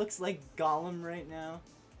 PJ looks like Gollum right now.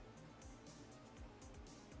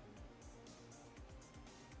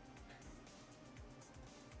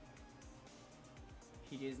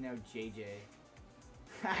 PJ is now JJ.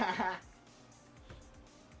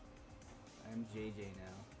 I'm JJ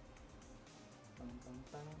now.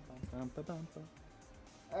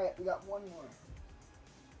 Alright, we got one more.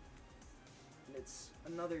 And it's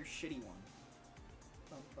another shitty one.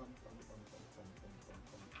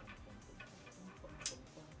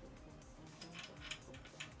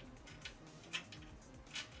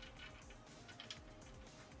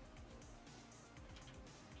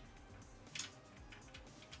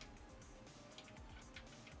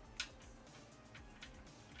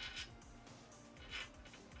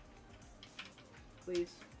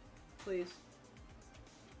 Please. Please.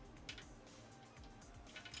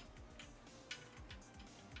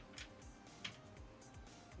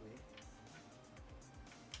 Wait.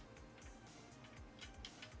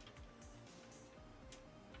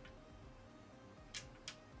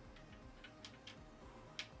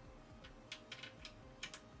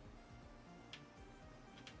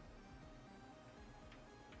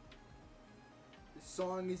 This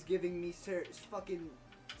song is giving me fucking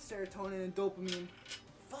serotonin and dopamine.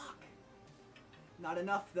 Fuck. Not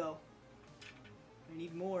enough though. I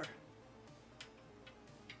need more.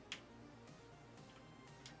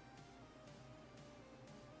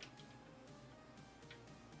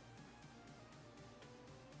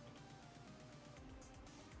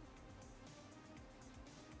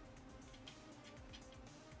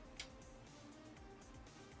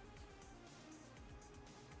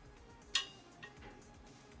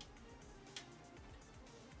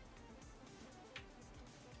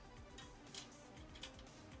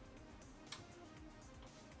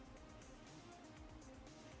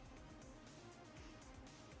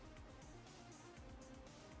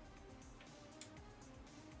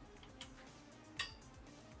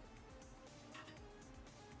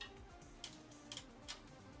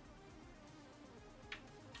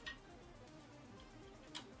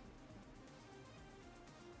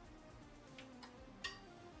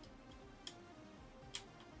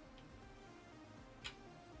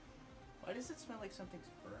 Why does it smell like something's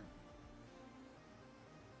burnt?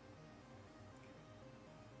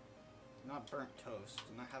 Not burnt toast.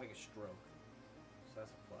 I'm not having a stroke. So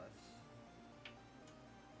that's a plus.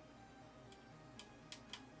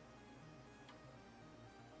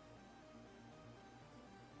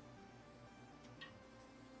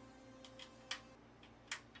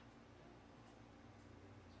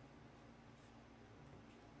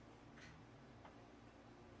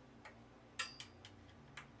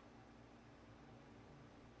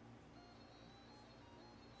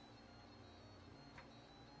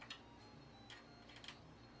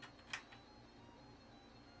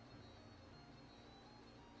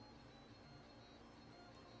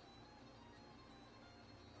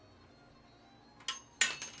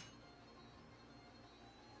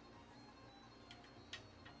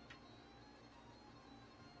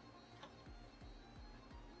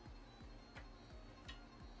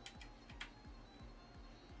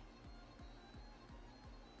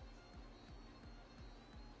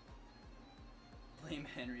 Blame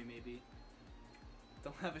Henry, maybe.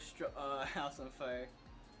 Don't have a house on fire.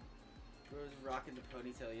 Bro's rocking the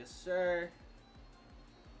ponytail, yes sir.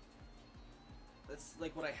 That's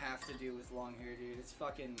like what I have to do with long hair, dude. It's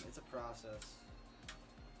a process.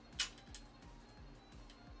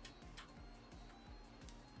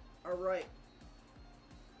 Alright.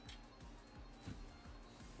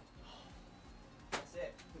 That's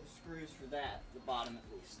it. Put the screws for that, the bottom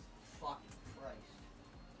at least. Fucking Christ.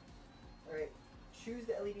 Alright. Choose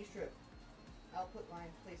the LED strip. Output line,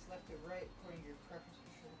 place left to right according to your preference.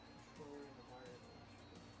 Controller and the wire.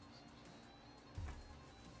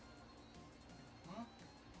 Huh?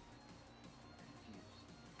 Confused.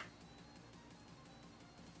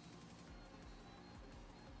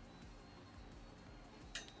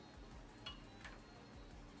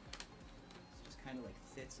 It just kind of like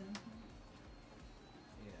fits in.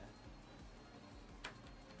 Yeah.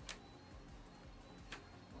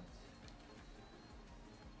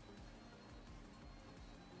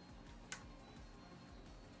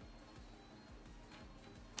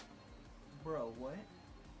 Bro, what?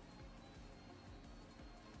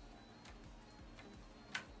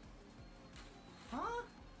 Huh?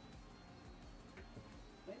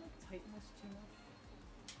 Did I like tighten this too much?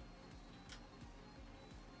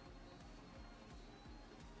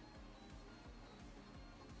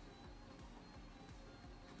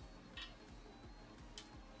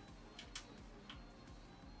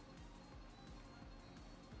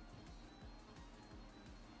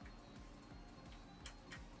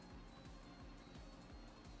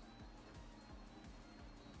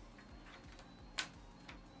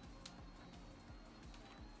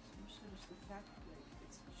 Just the fact that like,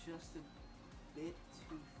 it's just a bit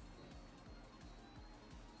too thick.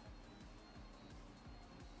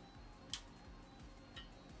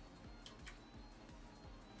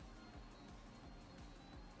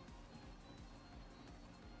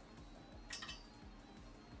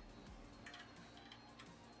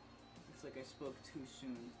 Looks like I spoke too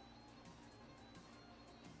soon.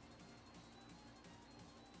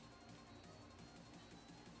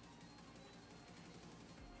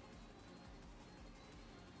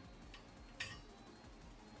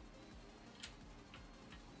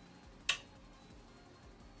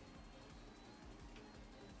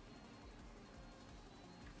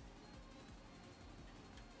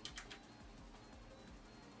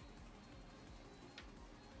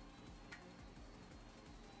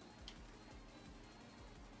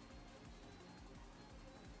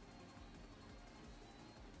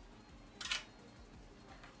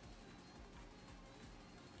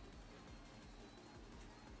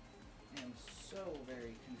 so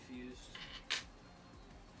very confused.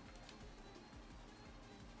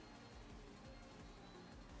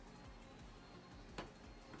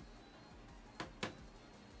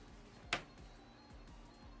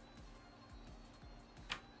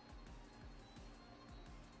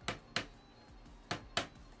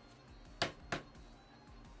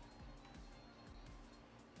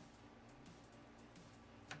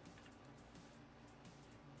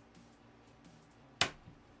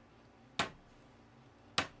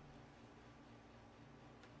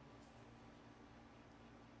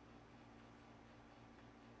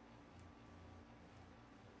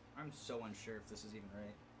 I'm so unsure if this is even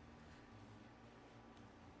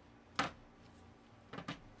right.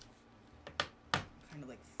 Kind of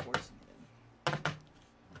like forcing it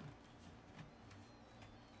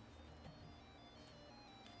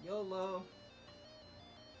in. YOLO.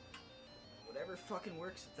 Whatever fucking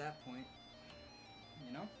works at that point.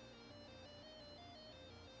 You know?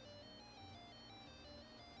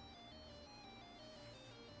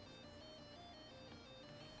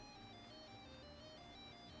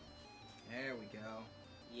 There we go.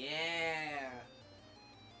 Yeah!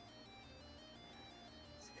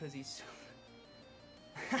 It's because he's so...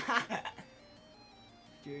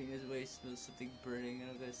 During his way smells something burning,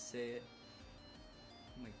 I'm gonna say it.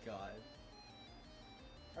 Oh my god.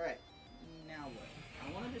 Alright, now what?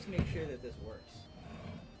 I want to just make sure that this works.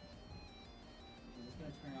 Is this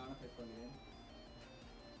gonna turn on if I plug it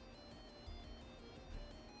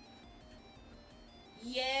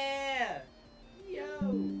in? Yeah!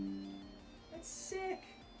 Yo! That's sick!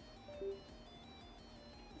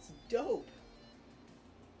 That's dope!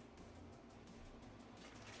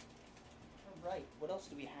 Alright, what else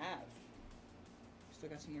do we have? Still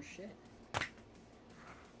got some more shit.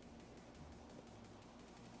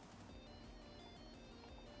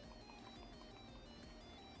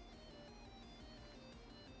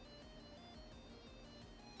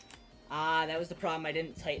 Ah, that was the problem. I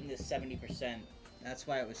didn't tighten this 70%. That's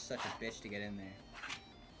why it was such a bitch to get in there.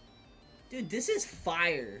 Dude, this is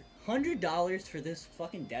fire. $100 for this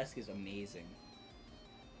fucking desk is amazing.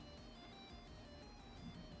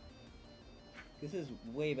 This is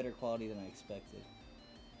way better quality than I expected.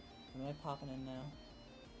 Am I popping in now?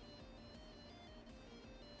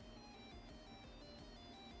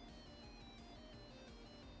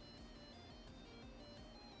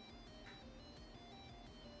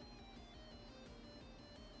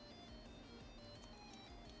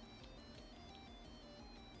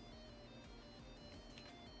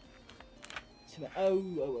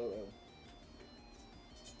 Oh.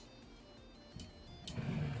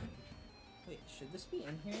 Wait, should this be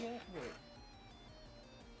in here yet? Wait.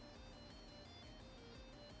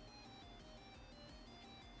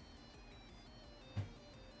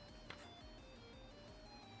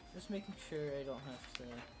 Just making sure I don't have to...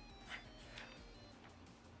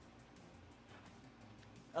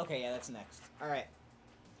 Okay, yeah, that's next. Alright.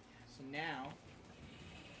 So now...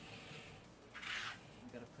 I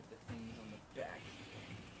gotta put the things on the back.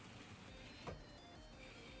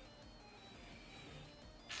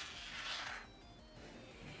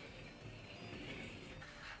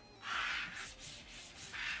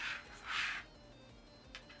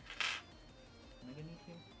 Am I gonna need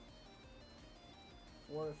to?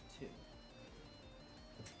 4 of 2.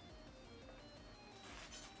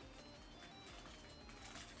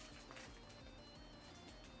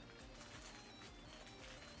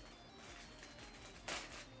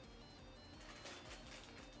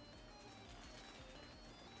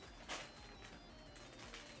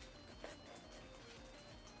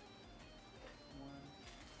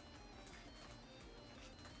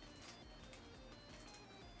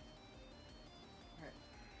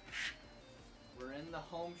 We're in the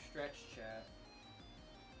home stretch, chat.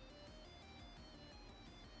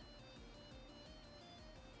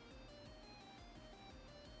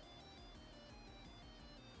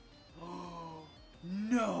 Oh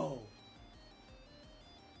no!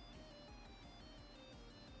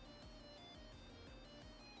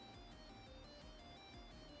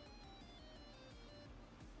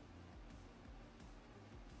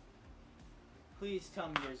 Please tell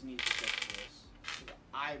me yours needs to fix this.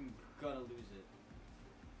 I'm gonna lose it.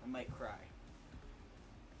 I might cry.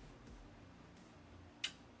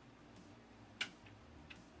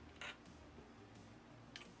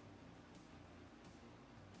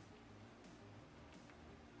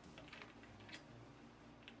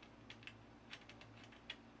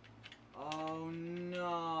 Oh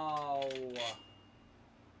no.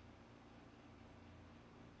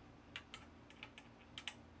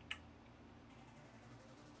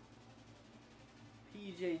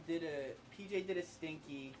 PJ did a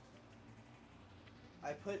stinky.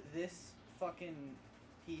 I put this fucking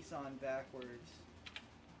piece on backwards.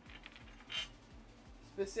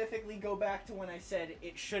 Specifically go back to when I said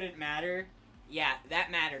it shouldn't matter. Yeah, that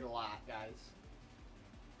mattered a lot, guys.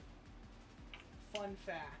 Fun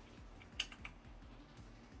fact.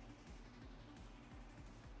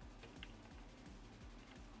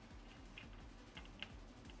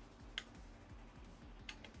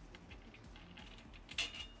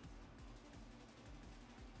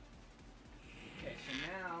 Okay, so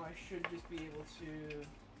now I should just be able to...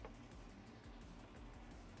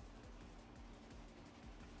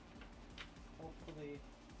 hopefully...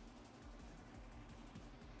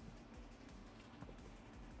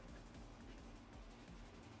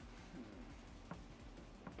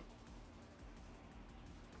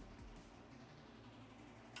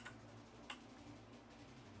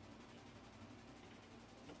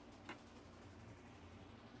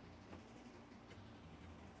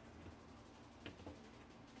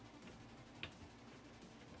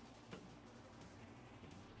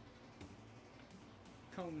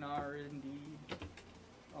 Konar, indeed.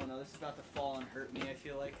 Oh no, this is about to fall and hurt me, I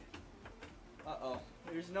feel like. Uh-oh.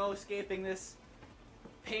 There's no escaping this.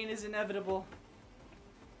 Pain is inevitable.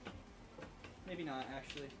 Maybe not,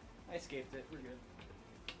 actually. I escaped it. We're good.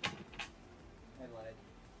 I lied.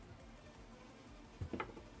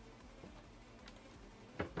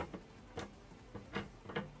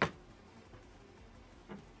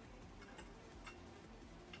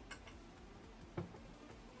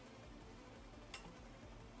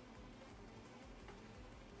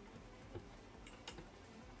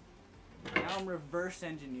 Now I'm reverse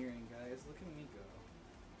engineering, guys. Look at me go.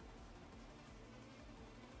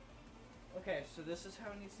 Okay, so this is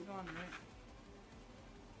how it needs to go on, right?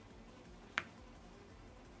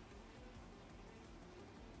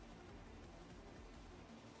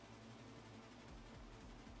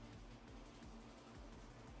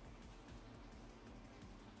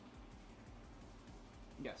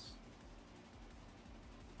 Yes.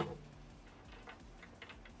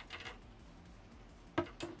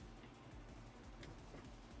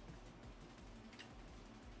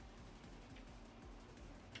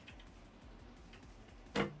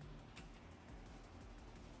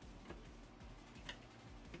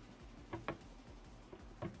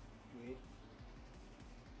 Wait.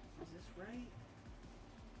 Is this right?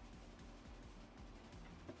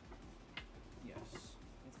 Yes.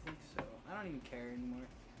 I think so. I don't even care anymore.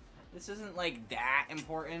 This isn't like that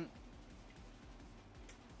important.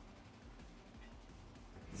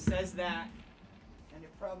 It says that, and it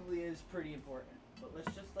probably is pretty important. But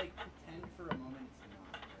let's just like pretend for a moment it's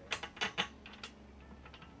not, right?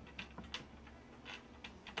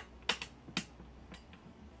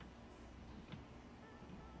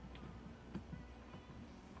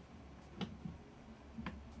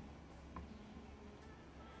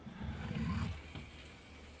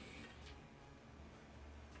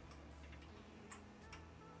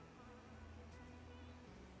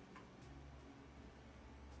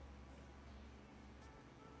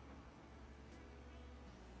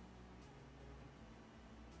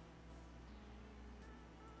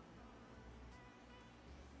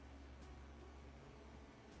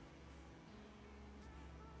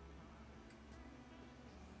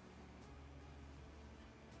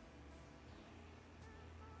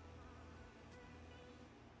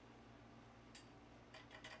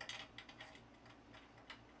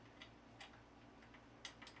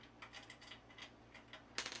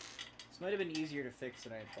 This might have been easier to fix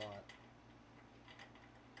than I thought.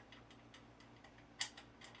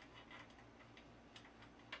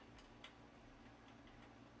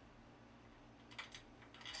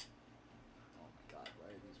 Oh my god, why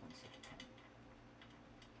are these ones such a pain?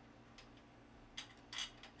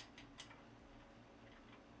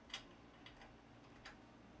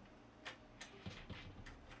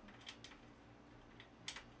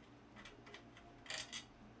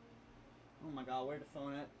 Oh my god, where the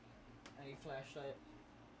phone at? I need flashlight.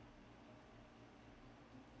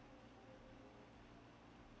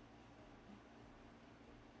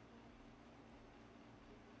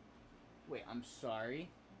 Wait, I'm sorry.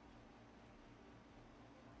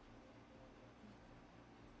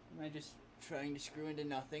 Am I just trying to screw into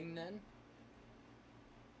nothing then?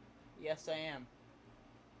 Yes, I am.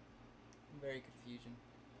 Very confusion.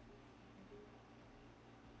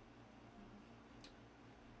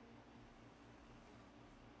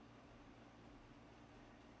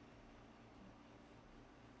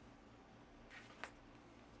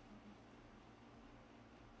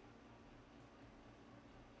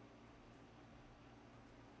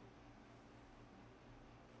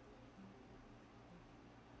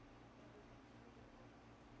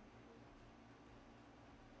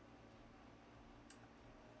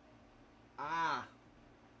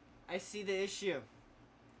 I see the issue.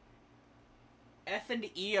 F and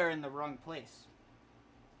E are in the wrong place.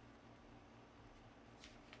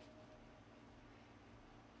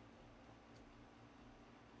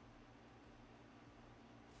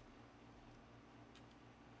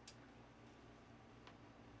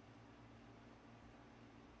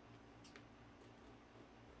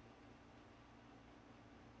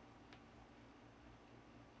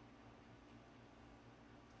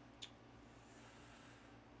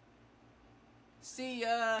 See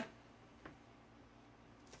ya.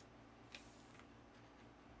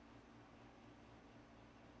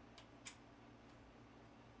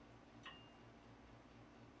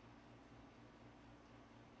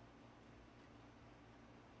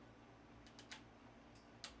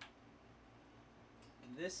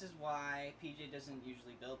 This is why PJ doesn't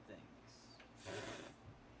usually build things.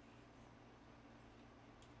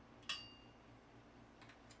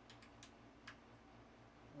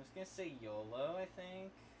 I was gonna say YOLO, I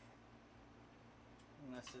think.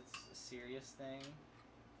 Unless it's a serious thing.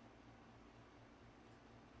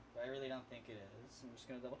 But I really don't think it is. I'm just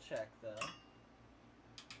gonna double check though.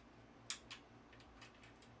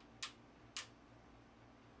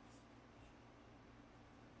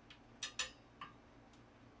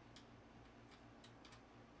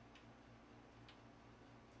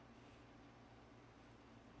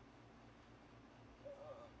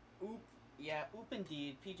 Oop. Yeah, oop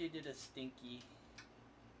indeed. PJ did a stinky.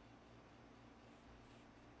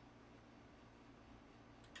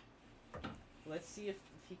 Let's see if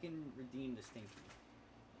he can redeem the stinky.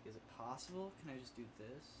 Is it possible? Can I just do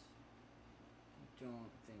this? I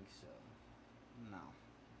don't think so. No.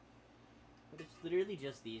 But it's literally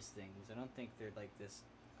just these things. I don't think they're like this.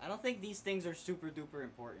 I don't think these things are super duper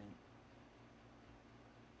important.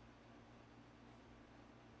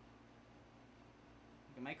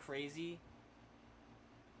 Am I crazy?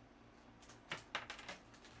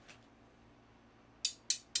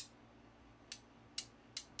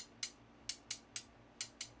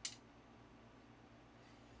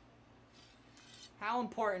 How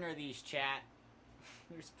important are these, chat?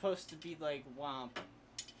 They're supposed to be like womp.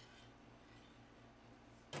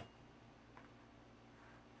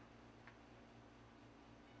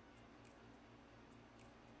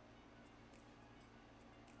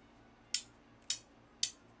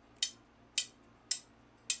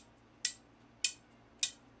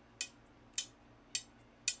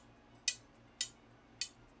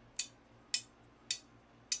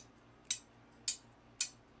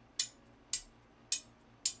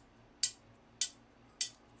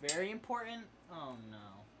 Very important? Oh no.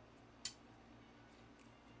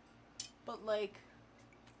 But like,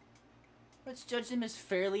 let's judge them as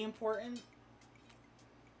fairly important.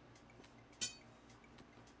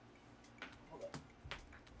 Hold up.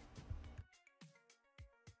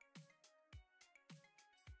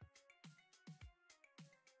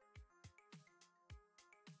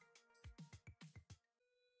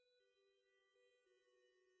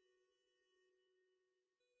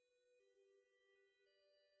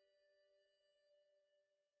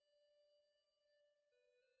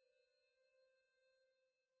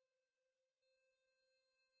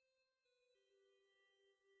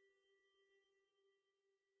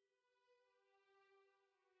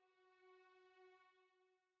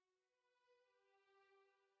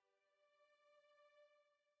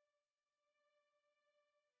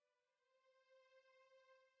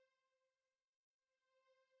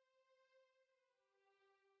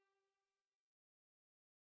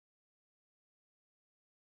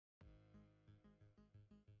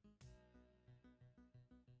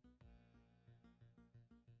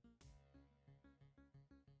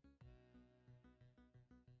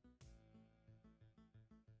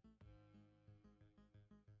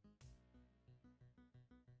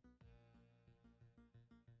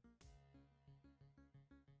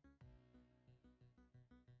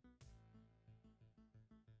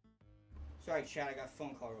 Sorry, chat, I got a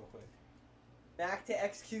phone call real quick. Back to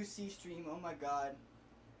XQC stream, oh my god.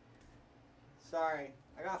 Sorry,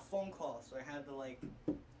 I got a phone call, so I had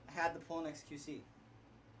to pull an XQC.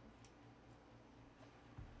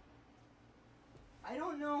 I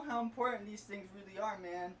don't know how important these things really are,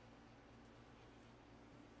 man.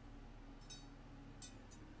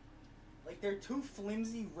 Like, they're two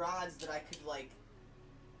flimsy rods that I could, like,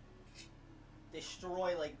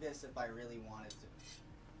 destroy like this if I really wanted to.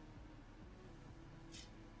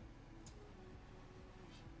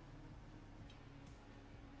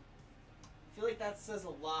 I feel like that says a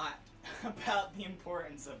lot about the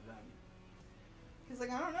importance of them. Because,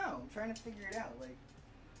 like, I don't know. I'm trying to figure it out. Like,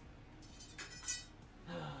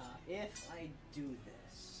 if I do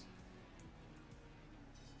this.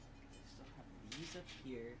 these up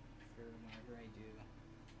here for whenever I do.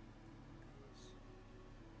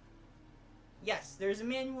 Yes, there's a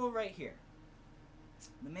manual right here.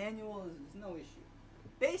 The manual is no issue.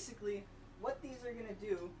 Basically, what these are gonna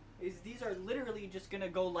do is these are literally just gonna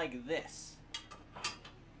go like this.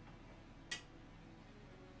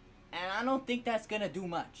 And I don't think that's gonna do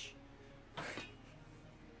much.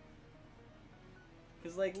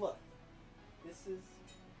 Cause like, look, this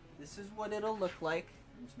is what it'll look like.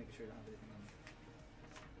 I'm just making sure I don't have anything on me.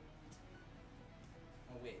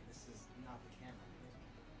 Oh wait, this is not the camera.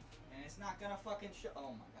 And it's not gonna fucking show.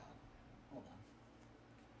 Oh my god. Hold on.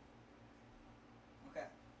 Okay.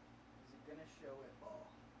 Is it gonna show it all?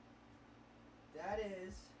 That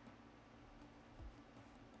is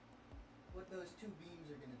what those two beams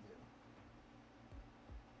are gonna do.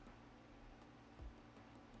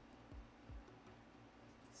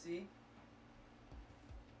 See?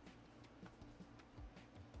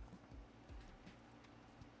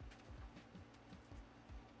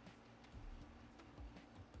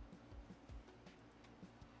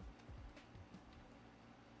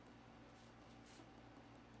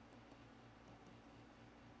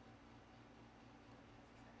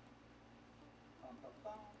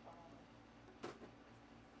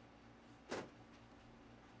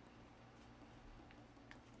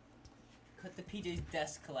 Cut the PJ's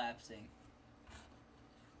desk collapsing.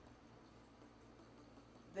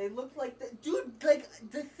 They look like the dude. Like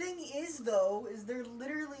the thing is, though, is they're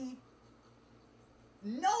literally.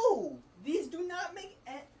 No, these do not make.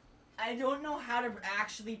 I don't know how to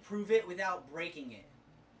actually prove it without breaking it.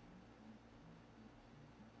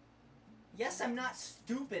 Yes, I'm not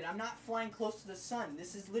stupid. I'm not flying close to the sun.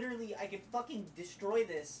 This is literally. I could fucking destroy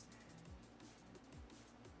this.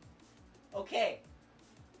 Okay.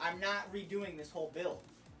 I'm not redoing this whole build.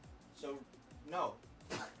 So, no.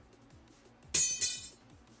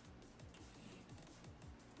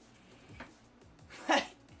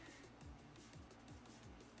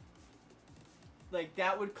 Like,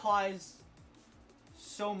 that would cause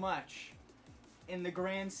so much in the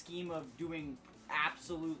grand scheme of doing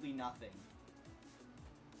absolutely nothing.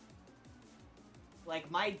 Like,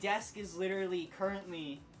 my desk is literally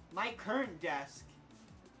currently... My current desk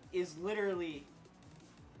is literally...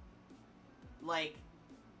 Like,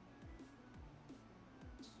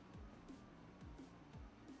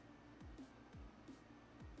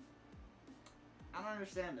 I don't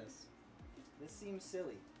understand this. This seems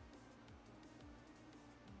silly.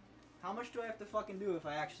 How much do I have to fucking do if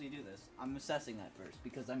I actually do this? I'm assessing that first,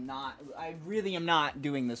 because I really am not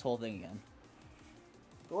doing this whole thing again.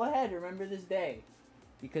 Go ahead, remember this day.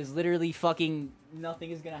 Because literally fucking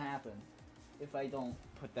nothing is gonna happen if I don't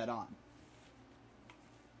put that on.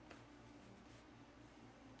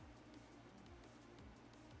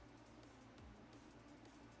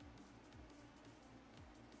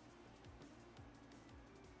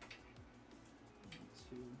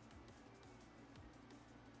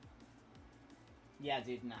 Yeah,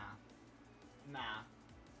 dude, nah. Nah.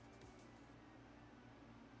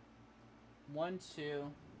 1, 2,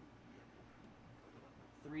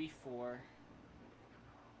 3, 4.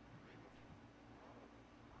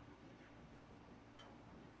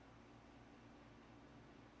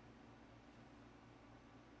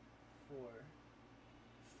 4,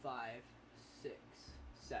 5, 6,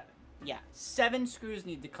 7. Yeah, 7 screws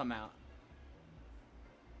need to come out.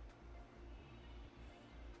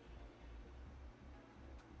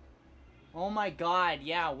 Oh my god,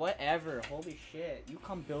 yeah, whatever. Holy shit. You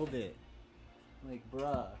come build it. Like,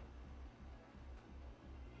 bruh.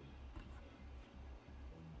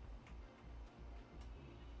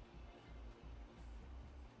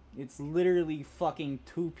 It's literally fucking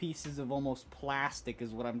 2 pieces of almost plastic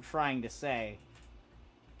is what I'm trying to say.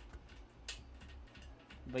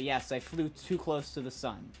 But yes, I flew too close to the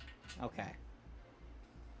sun. Okay.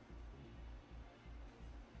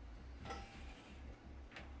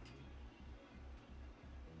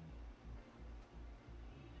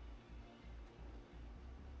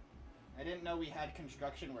 I didn't know we had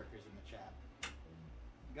construction workers in the chat.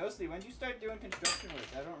 Ghostly, when did you start doing construction work?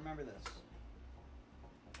 I don't remember this.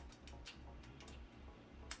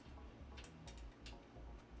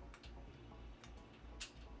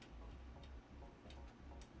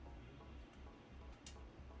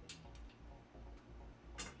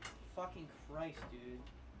 Fucking Christ, dude.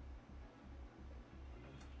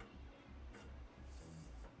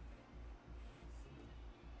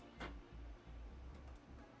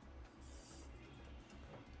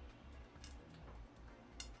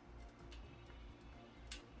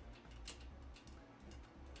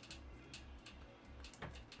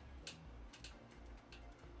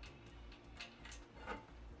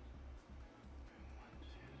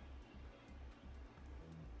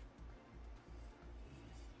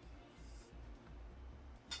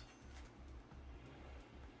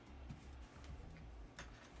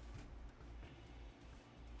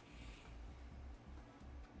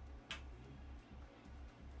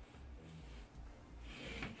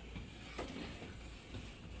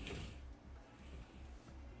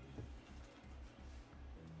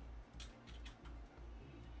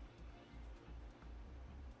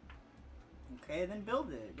 Okay, then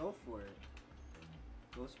build it. Go for it.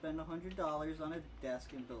 Go spend $100 on a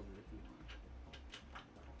desk and build it if you want.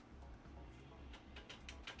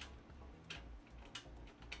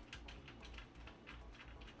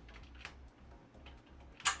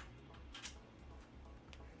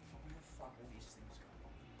 Where the fuck are these things going?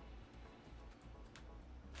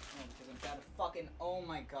 Oh, because I'm about to fucking. Oh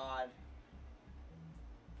my god.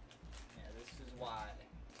 Yeah, this is why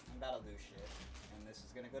I'm about to lose shit, and this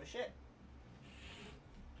is gonna go to shit.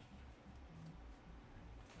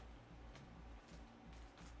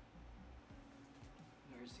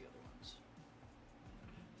 Where's the other ones?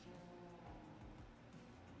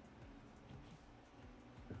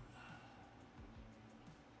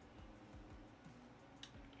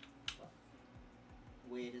 Fuck.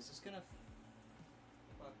 Wait, is this gonna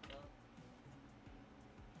fuck up?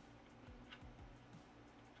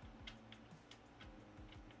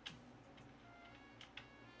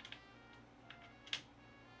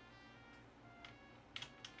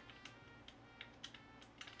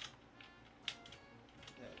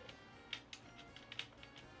 There we go.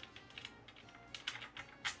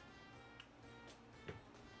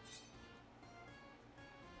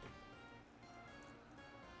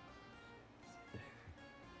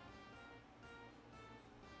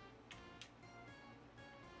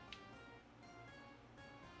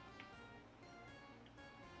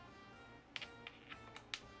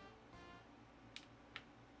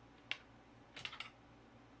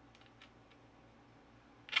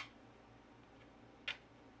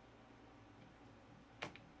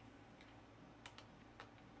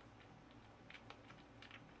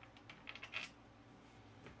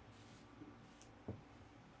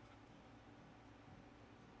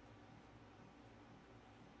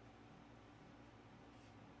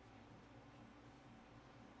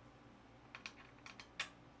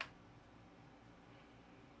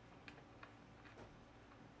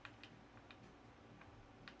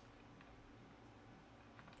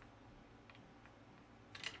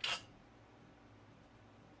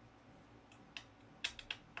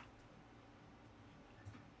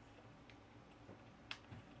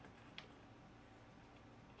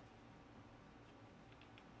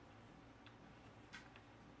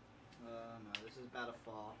 No, this is about to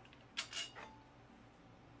fall.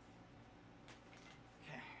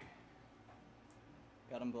 Okay.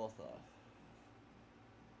 Got them both off.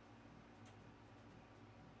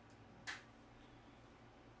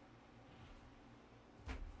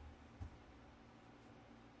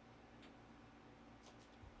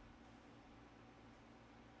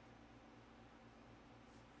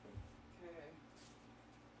 Okay.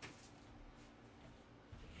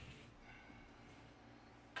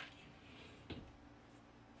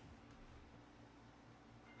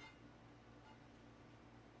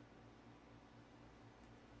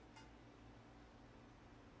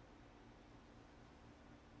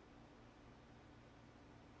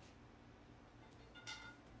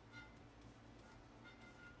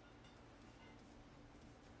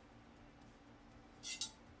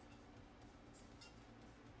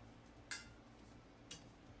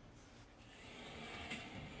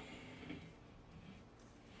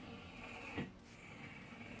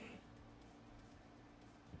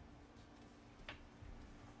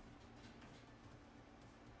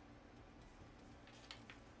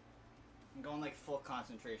 I'm going like full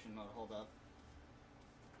concentration mode. Hold up.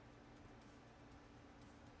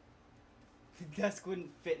 The desk wouldn't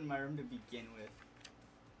fit in my room to begin with.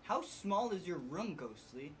 How small is your room,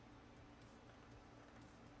 Ghostly?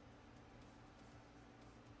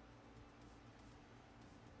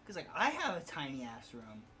 Because, like, I have a tiny ass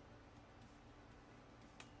room.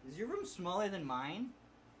 Is your room smaller than mine?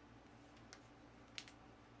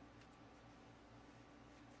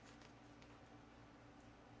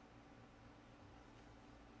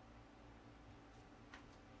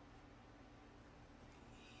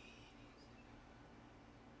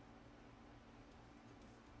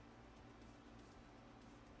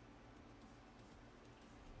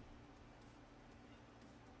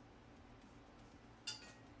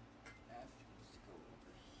 F needs to go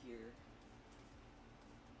over here.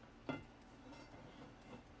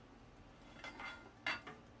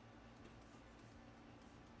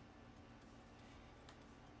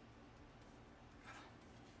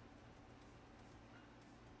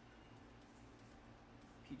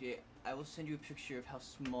 PJ, I will send you a picture of how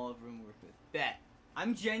small of a room we work with. Bet.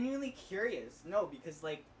 I'm genuinely curious. No, because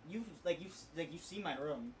you see my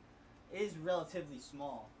room. It is relatively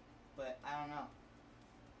small, but I don't know.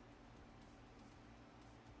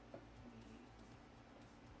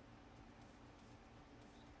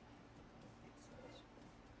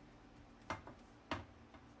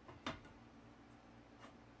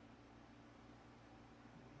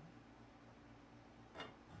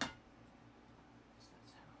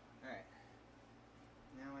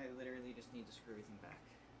 everything back.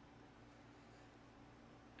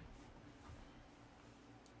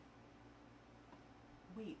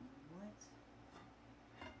 Wait, what?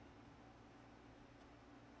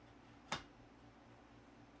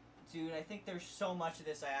 Dude, I think there's so much of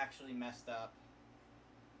this I actually messed up.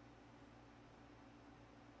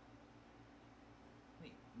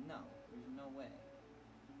 Wait, no, there's no way.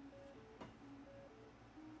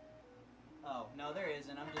 Oh, no, there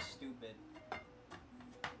isn't. I'm just stupid.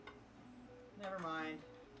 Never mind.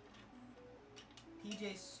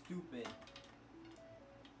 PJ's stupid.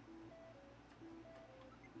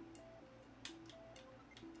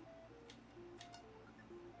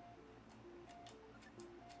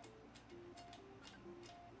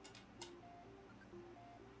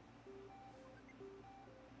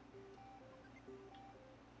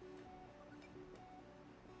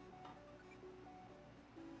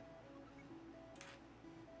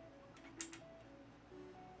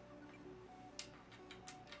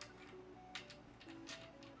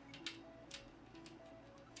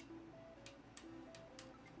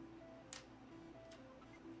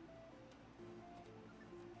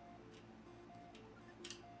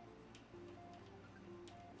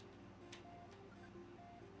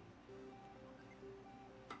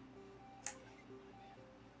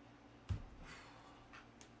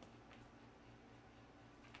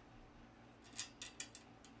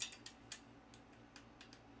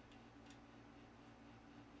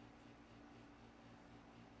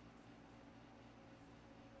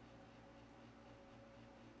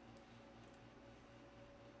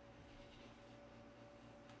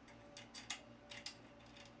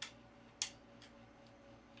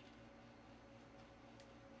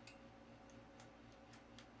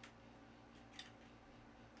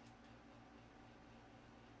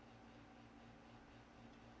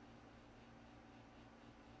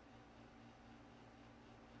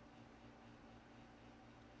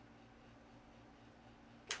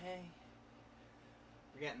 Okay.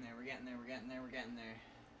 We're getting there, we're getting there, we're getting there, we're getting there.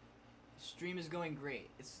 Stream is going great.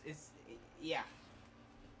 Yeah.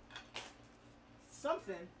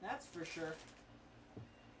 Something, that's for sure.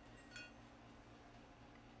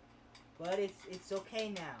 But it's okay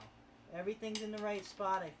now. Everything's in the right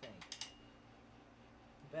spot, I think.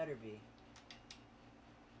 Better be.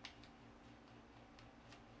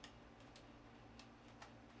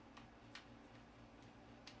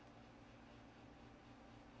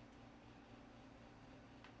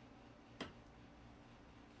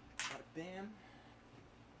 Bada bam.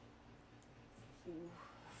 Ooh,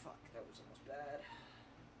 fuck, that was almost bad.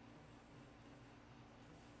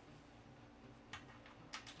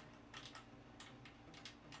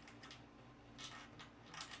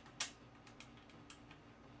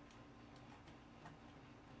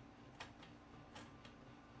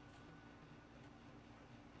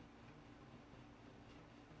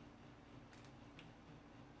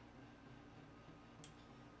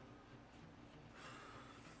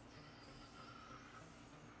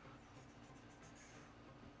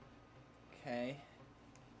 Okay.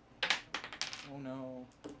 Oh no.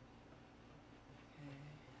 Okay.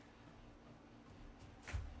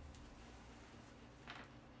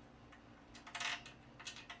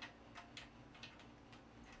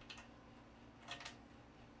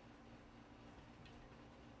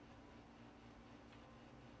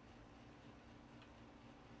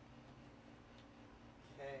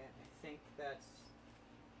 Okay, I think that's...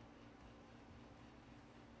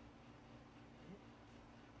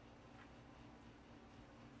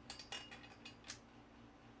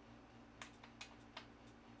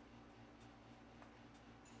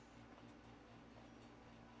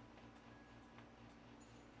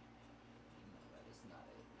 No, that is not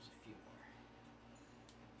it. There's a few more.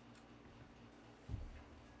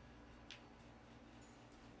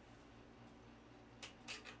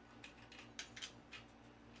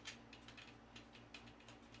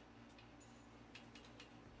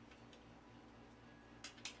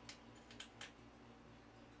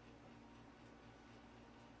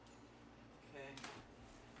 Okay.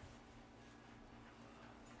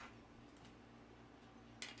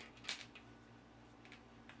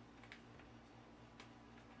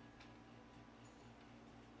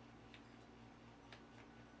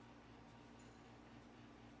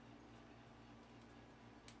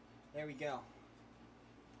 There we go.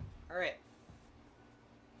 Alright.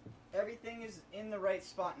 Everything is in the right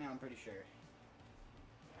spot now, I'm pretty sure.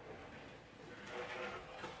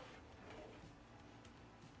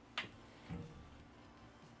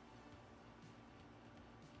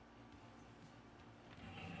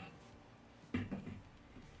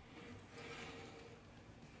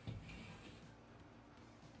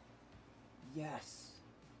 Yes.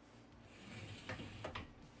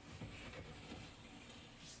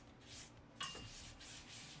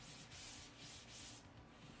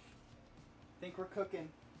 think we're cooking.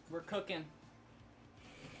 We're cooking.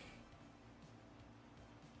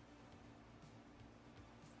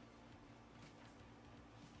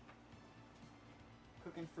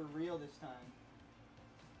 Cooking for real this time.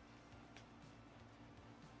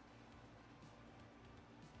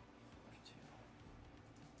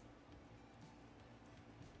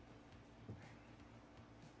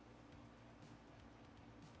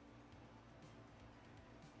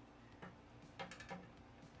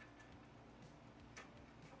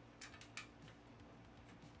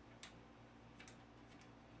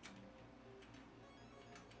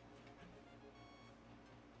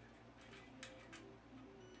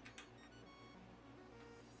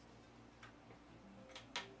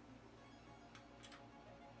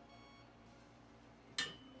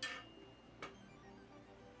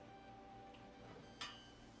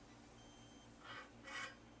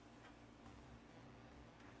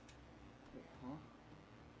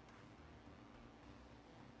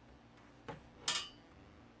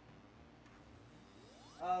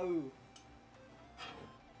 Oh.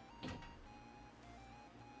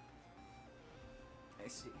 I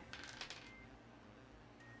see.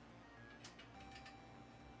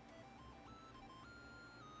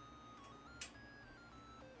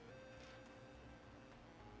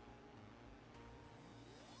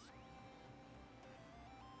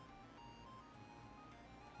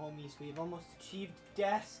 Homies, we've almost achieved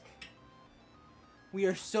desk. We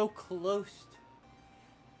are so close.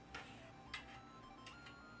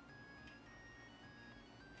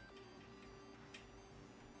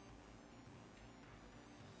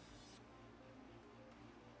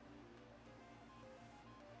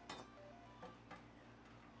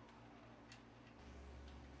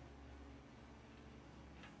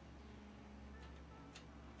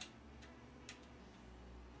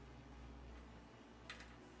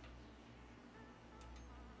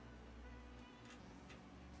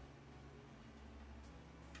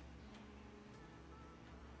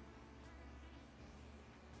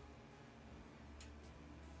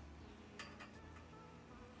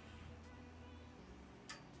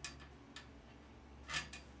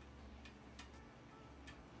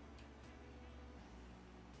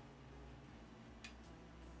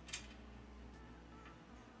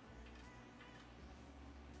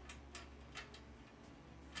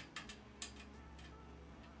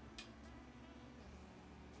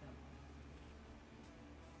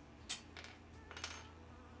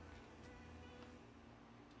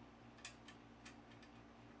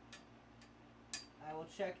 I will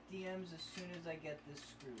check DMs as soon as I get this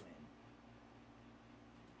screw in.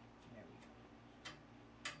 There we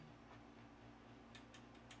go.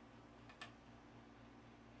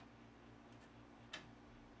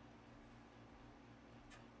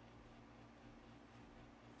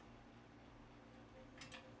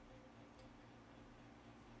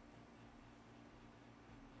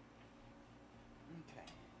 Okay.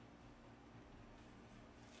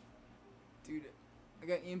 Dude, I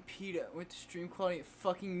got EMP'd. I went to stream quality. It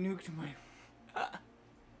fucking nuked my.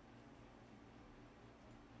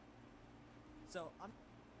 So I'm.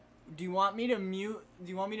 Do you want me to mute? Do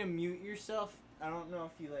you want me to mute yourself? I don't know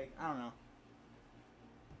if you like. I don't know.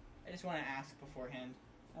 I just want to ask beforehand.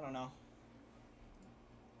 I don't know.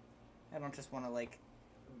 I don't just want to like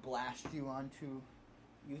blast you onto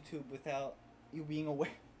YouTube without you being aware.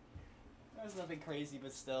 That was nothing crazy,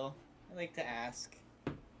 but still, I like to ask.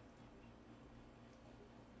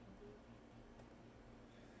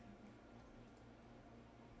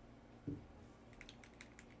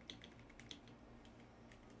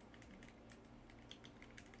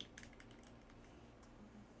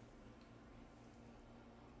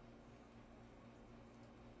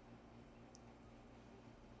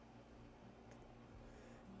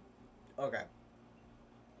 Okay.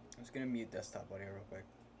 I'm just gonna mute desktop audio real quick.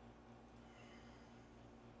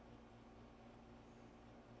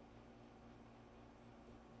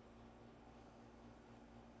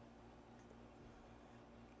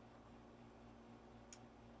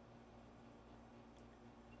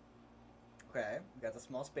 Okay, we got the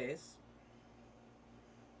small space.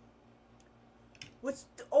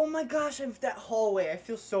 Oh my gosh, that hallway. I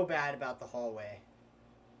feel so bad about the hallway.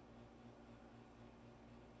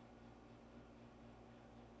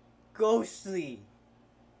 Ghostly.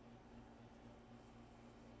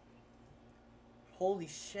 Holy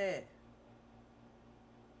shit.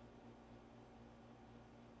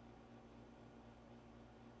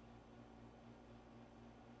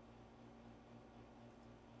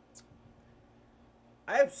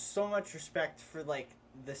 I have so much respect for like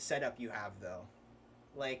the setup you have though.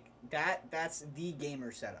 Like that's the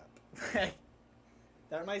gamer setup. That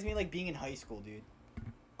reminds me of like being in high school, dude.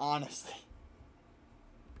 Honestly.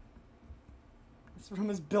 This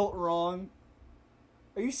room is built wrong.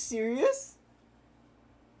 Are you serious?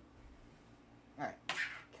 Alright,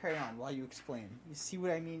 carry on while you explain. You see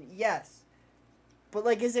what I mean? Yes. But,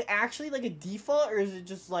 like, is it actually, like, a default, or is it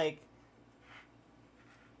just, like...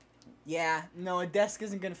 Yeah, no, a desk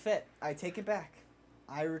isn't gonna fit. I take it back.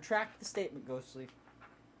 I retract the statement, Ghostly.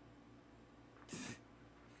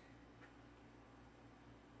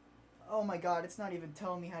 Oh my god, it's not even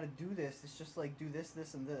telling me how to do this. It's just like, do this,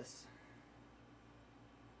 this, and this.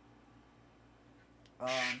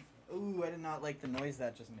 Ooh, I did not like the noise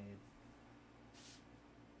that just made.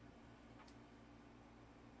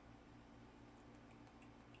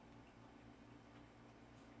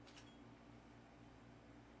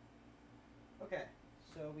 Okay,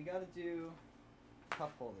 so we gotta do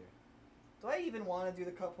cup holder. Do I even want to do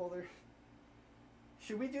the cup holder?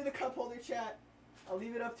 Should we do the cup holder, chat? I'll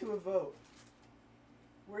leave it up to a vote.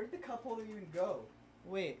 Where did the cup holder even go?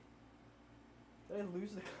 Wait. Did I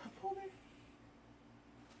lose the cup holder?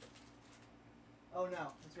 Oh no,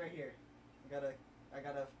 it's right here. I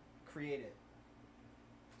gotta create it.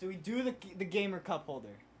 Do we do the gamer cup holder?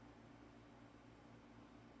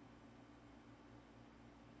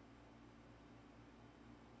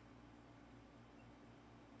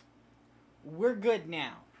 We're good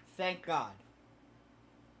now. Thank God.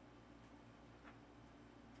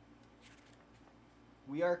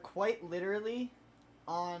 We are quite literally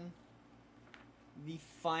on the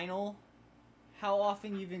final... How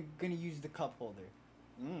often you even gonna use the cup holder?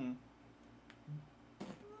 I don't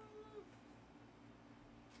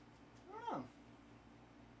know.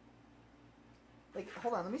 Like,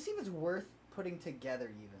 hold on. Let me see if it's worth putting together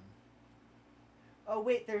even. Oh,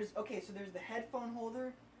 wait. Okay, so there's the headphone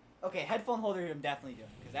holder. Okay, headphone holder I'm definitely doing,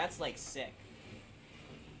 because that's, like, sick.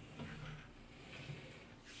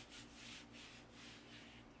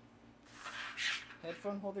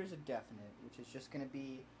 Headphone holder is a definite, which is just going to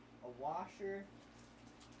be a washer.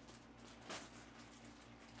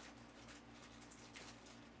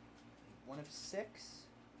 One of 6.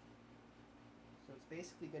 So it's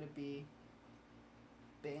basically going to be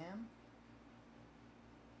BAM.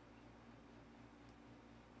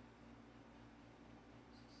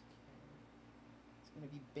 It's going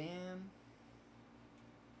to be BAM.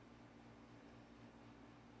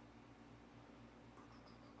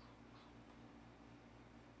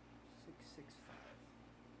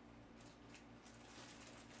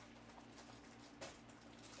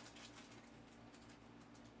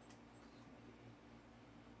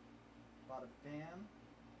 Bada bam.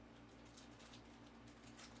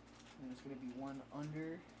 And there's going to be one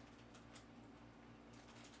under.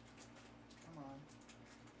 Come on.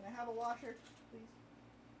 Can I have a washer, please?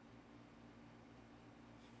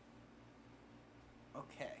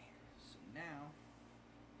 Okay. So now...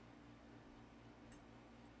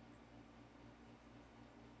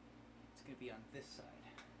 it's going to be on this side.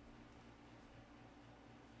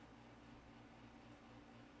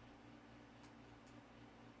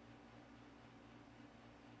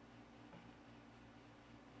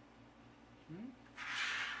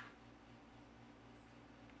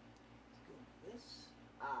 Let's go with this.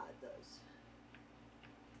 Ah, it does.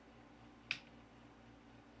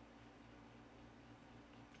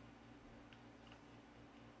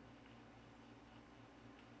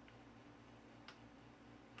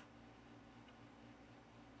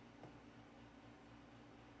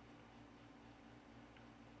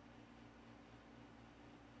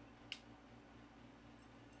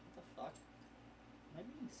 What the fuck? Am I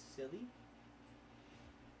being silly?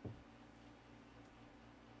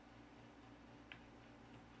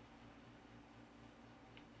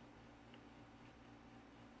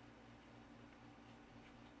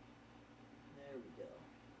 There we go.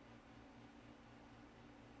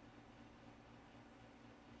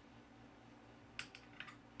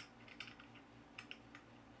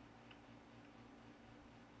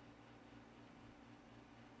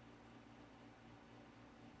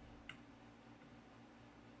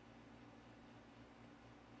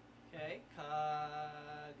 Okay,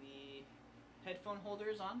 the headphone holder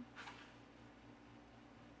is on.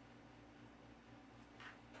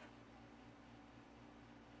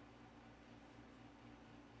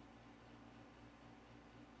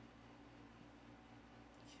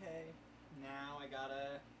 Okay, now I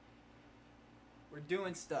gotta... We're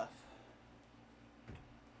doing stuff.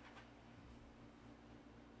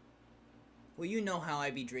 Well, you know how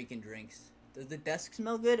I be drinking drinks. Does the desk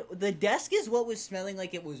smell good? The desk is what was smelling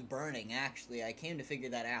like it was burning, actually. I came to figure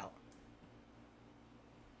that out.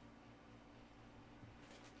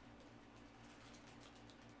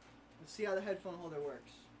 Let's see how the headphone holder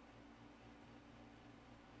works.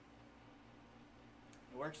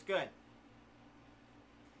 It works good.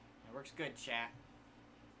 That works good, chat.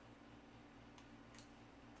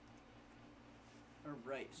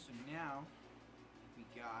 Alright, so now we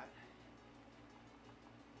got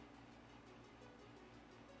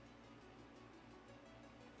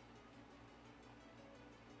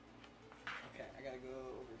okay, I gotta go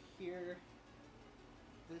over here.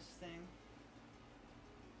 This thing.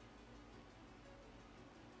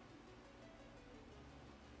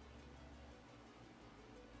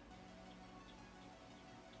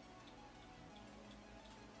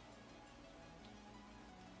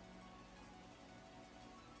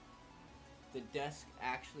 The desk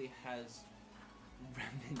actually has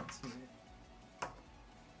remnants in it.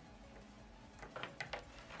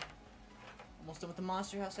 Almost done with the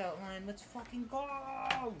Monster House outline. Let's fucking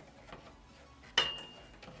go!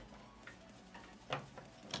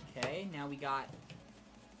 Okay, now we got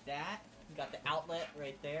that. We got the outlet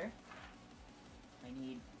right there. I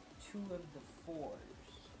need 2 of the 4s.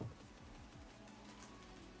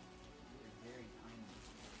 They're very tiny.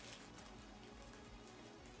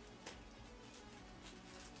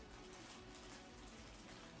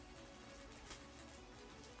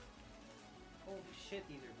 Holy shit,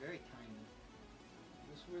 these are very tiny.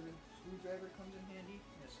 Is this where the screwdriver comes in handy?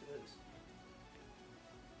 Yes, it is.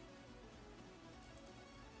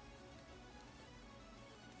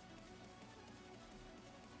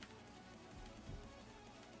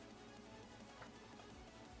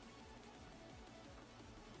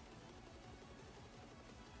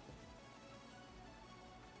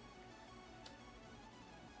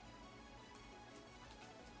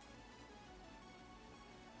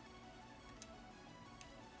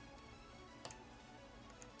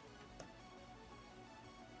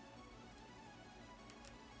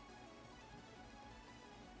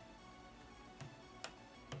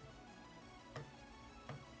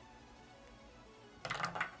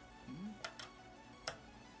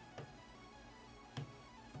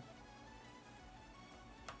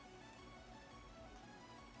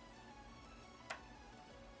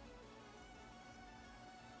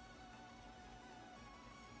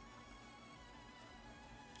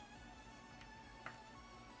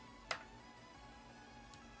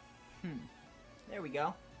 There we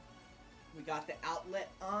go. We got the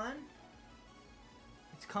outlet on.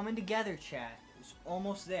 It's coming together, chat. It's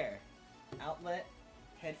almost there. Outlet,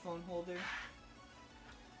 headphone holder.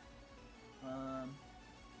 How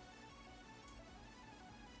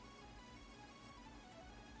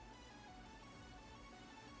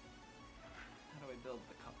do I build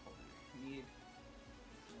the cup holder? We need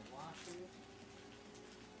a washer.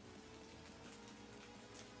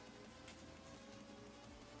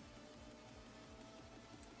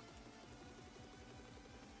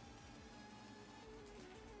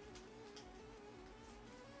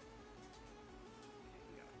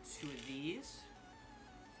 Two of these.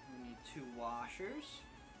 We need 2 washers.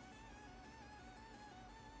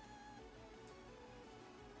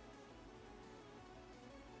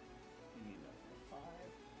 We need another 5.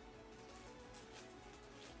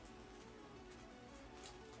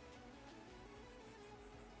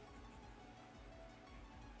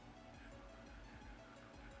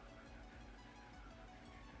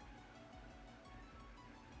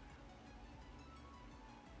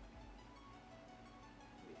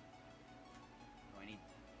 I need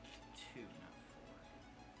 2, not 4.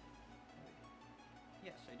 Wait.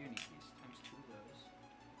 Yes, I do need these. Times 2 of those.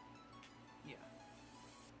 Yeah.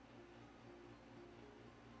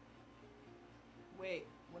 Wait,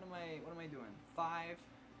 what am I doing? 5,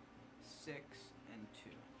 6, and 2.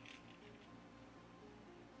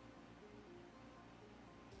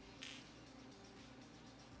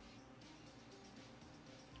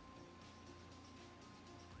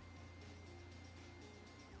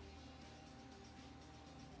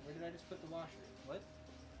 Where did I just put the washer? What?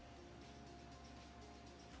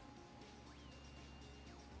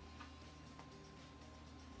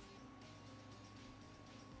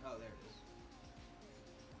 Oh, there it is.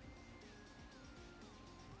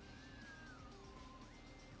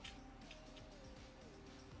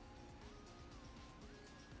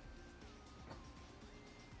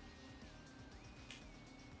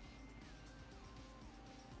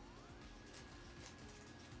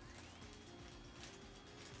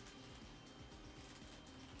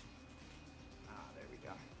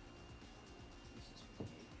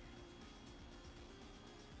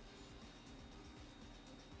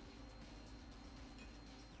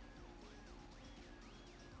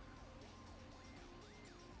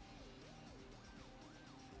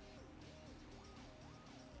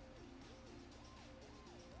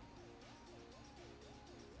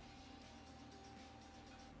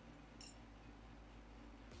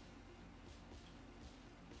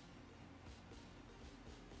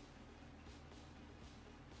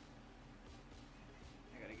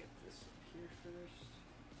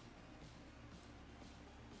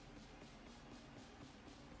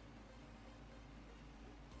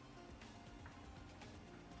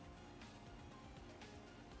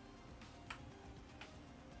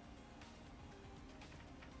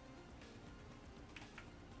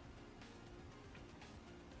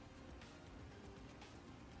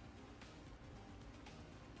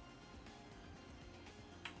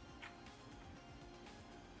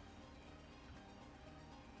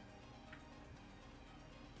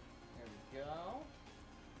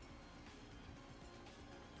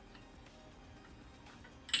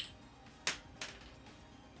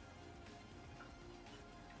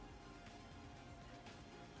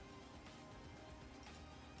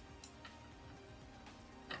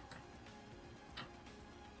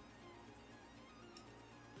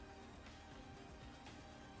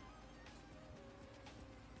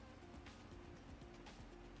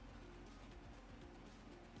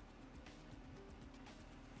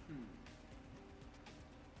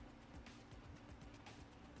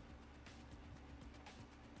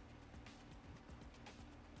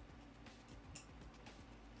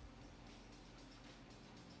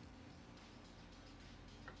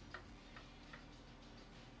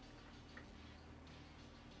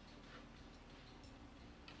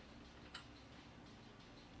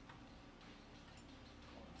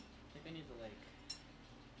 to like.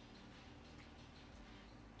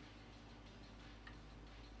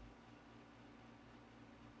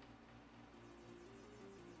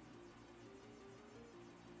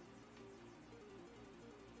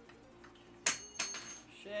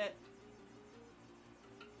 Shit.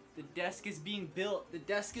 The desk is being built. The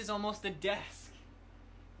desk is almost a desk.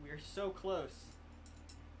 We are so close.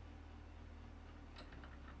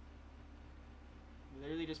 We're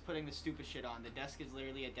literally just putting the stupid shit on. The desk is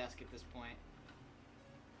literally a desk at this point.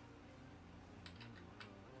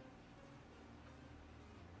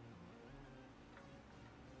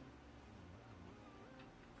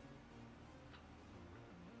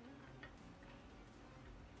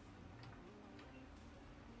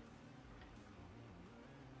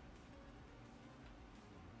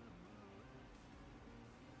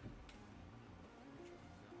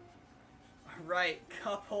 Right,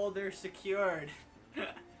 cup holder secured.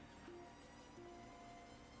 That's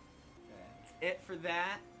it for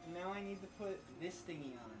that. Now I need to put this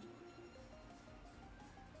thingy on.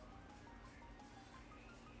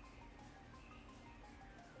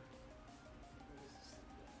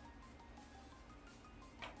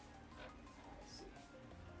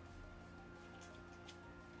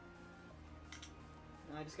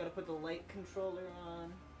 Now I just gotta put the light controller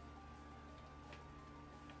on.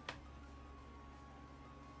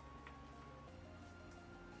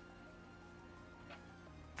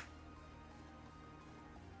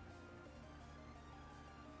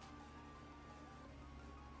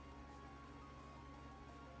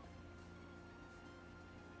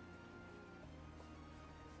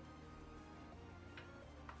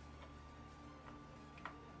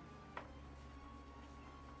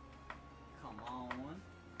 Come on.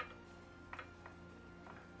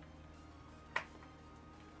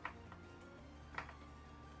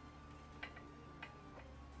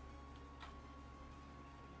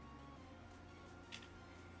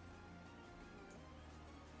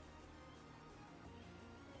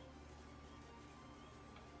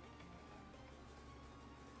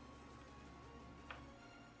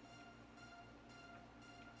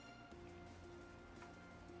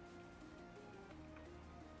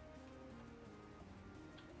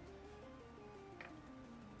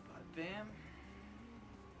 Bam.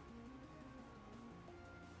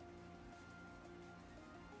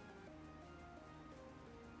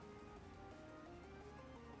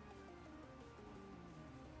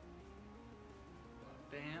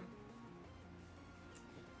 Bam.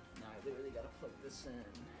 Now I literally gotta plug this in.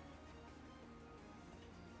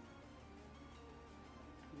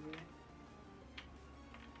 Here.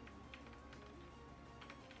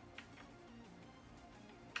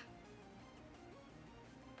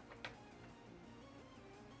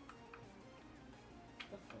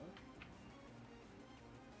 The fuck?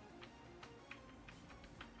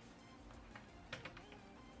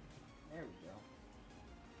 There we go.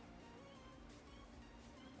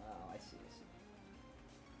 Oh, I see, I see.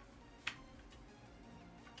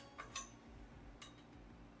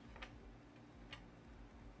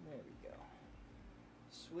 There we go.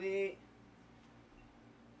 Sweet.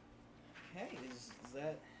 Okay, is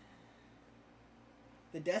that...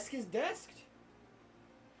 The desk is desked.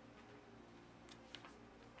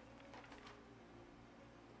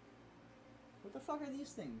 What the fuck are these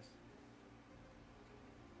things?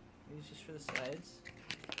 Maybe it's just for the sides.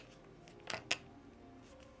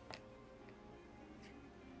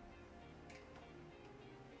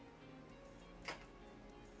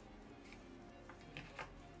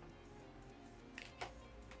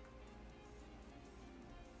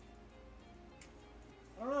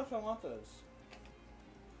 I don't know if I want those.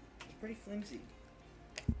 They're pretty flimsy.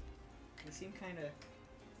 They seem kind of...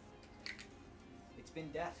 It's been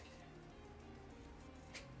desked.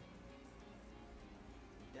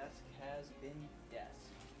 Desk has been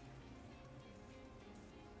desked.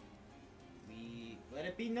 We let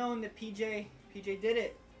it be known that PJ did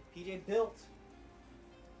it. PJ built.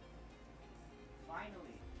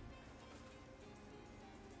 Finally.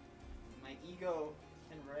 My ego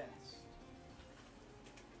can rest.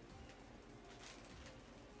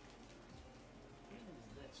 What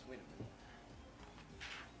is this? Wait a minute.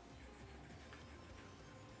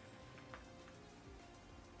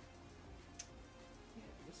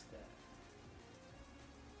 Yeah, what's that?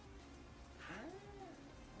 Ah,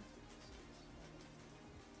 that's what this is.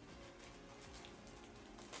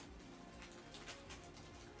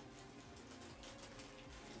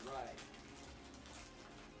 Right.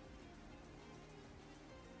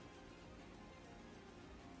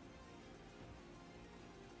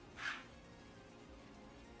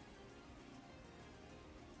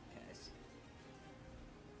 Okay, I see.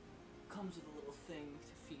 Comes with a little thing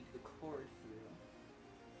to feed the cord through.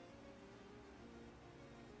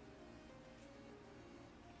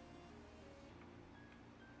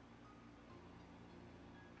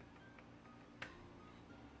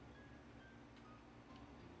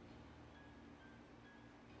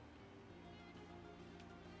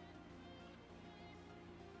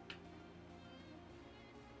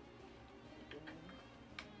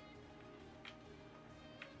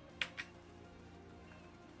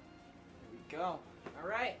 Go. All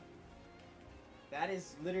right. That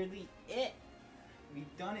is literally it.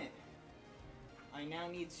 We've done it. I now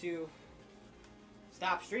need to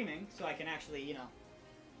stop streaming so I can actually, you know,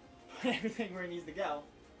 put everything where it needs to go.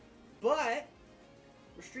 But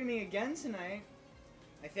we're streaming again tonight.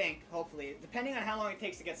 I think, hopefully, depending on how long it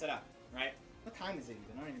takes to get set up, right? What time is it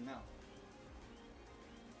even? I don't even know.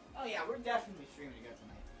 Oh yeah, we're definitely streaming again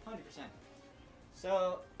tonight. 100%.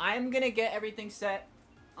 So I'm gonna get everything set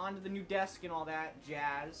onto the new desk and all that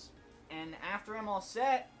jazz. And after I'm all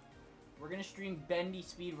set, we're gonna stream bendy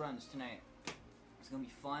speedruns tonight. It's gonna be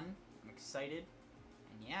fun. I'm excited.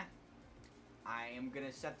 And yeah, I am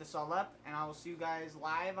gonna set this all up, and I will see you guys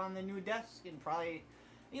live on the new desk in probably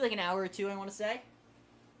maybe like an hour or two, I want to say.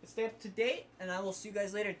 Stay up to date, and I will see you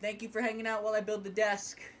guys later. Thank you for hanging out while I build the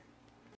desk.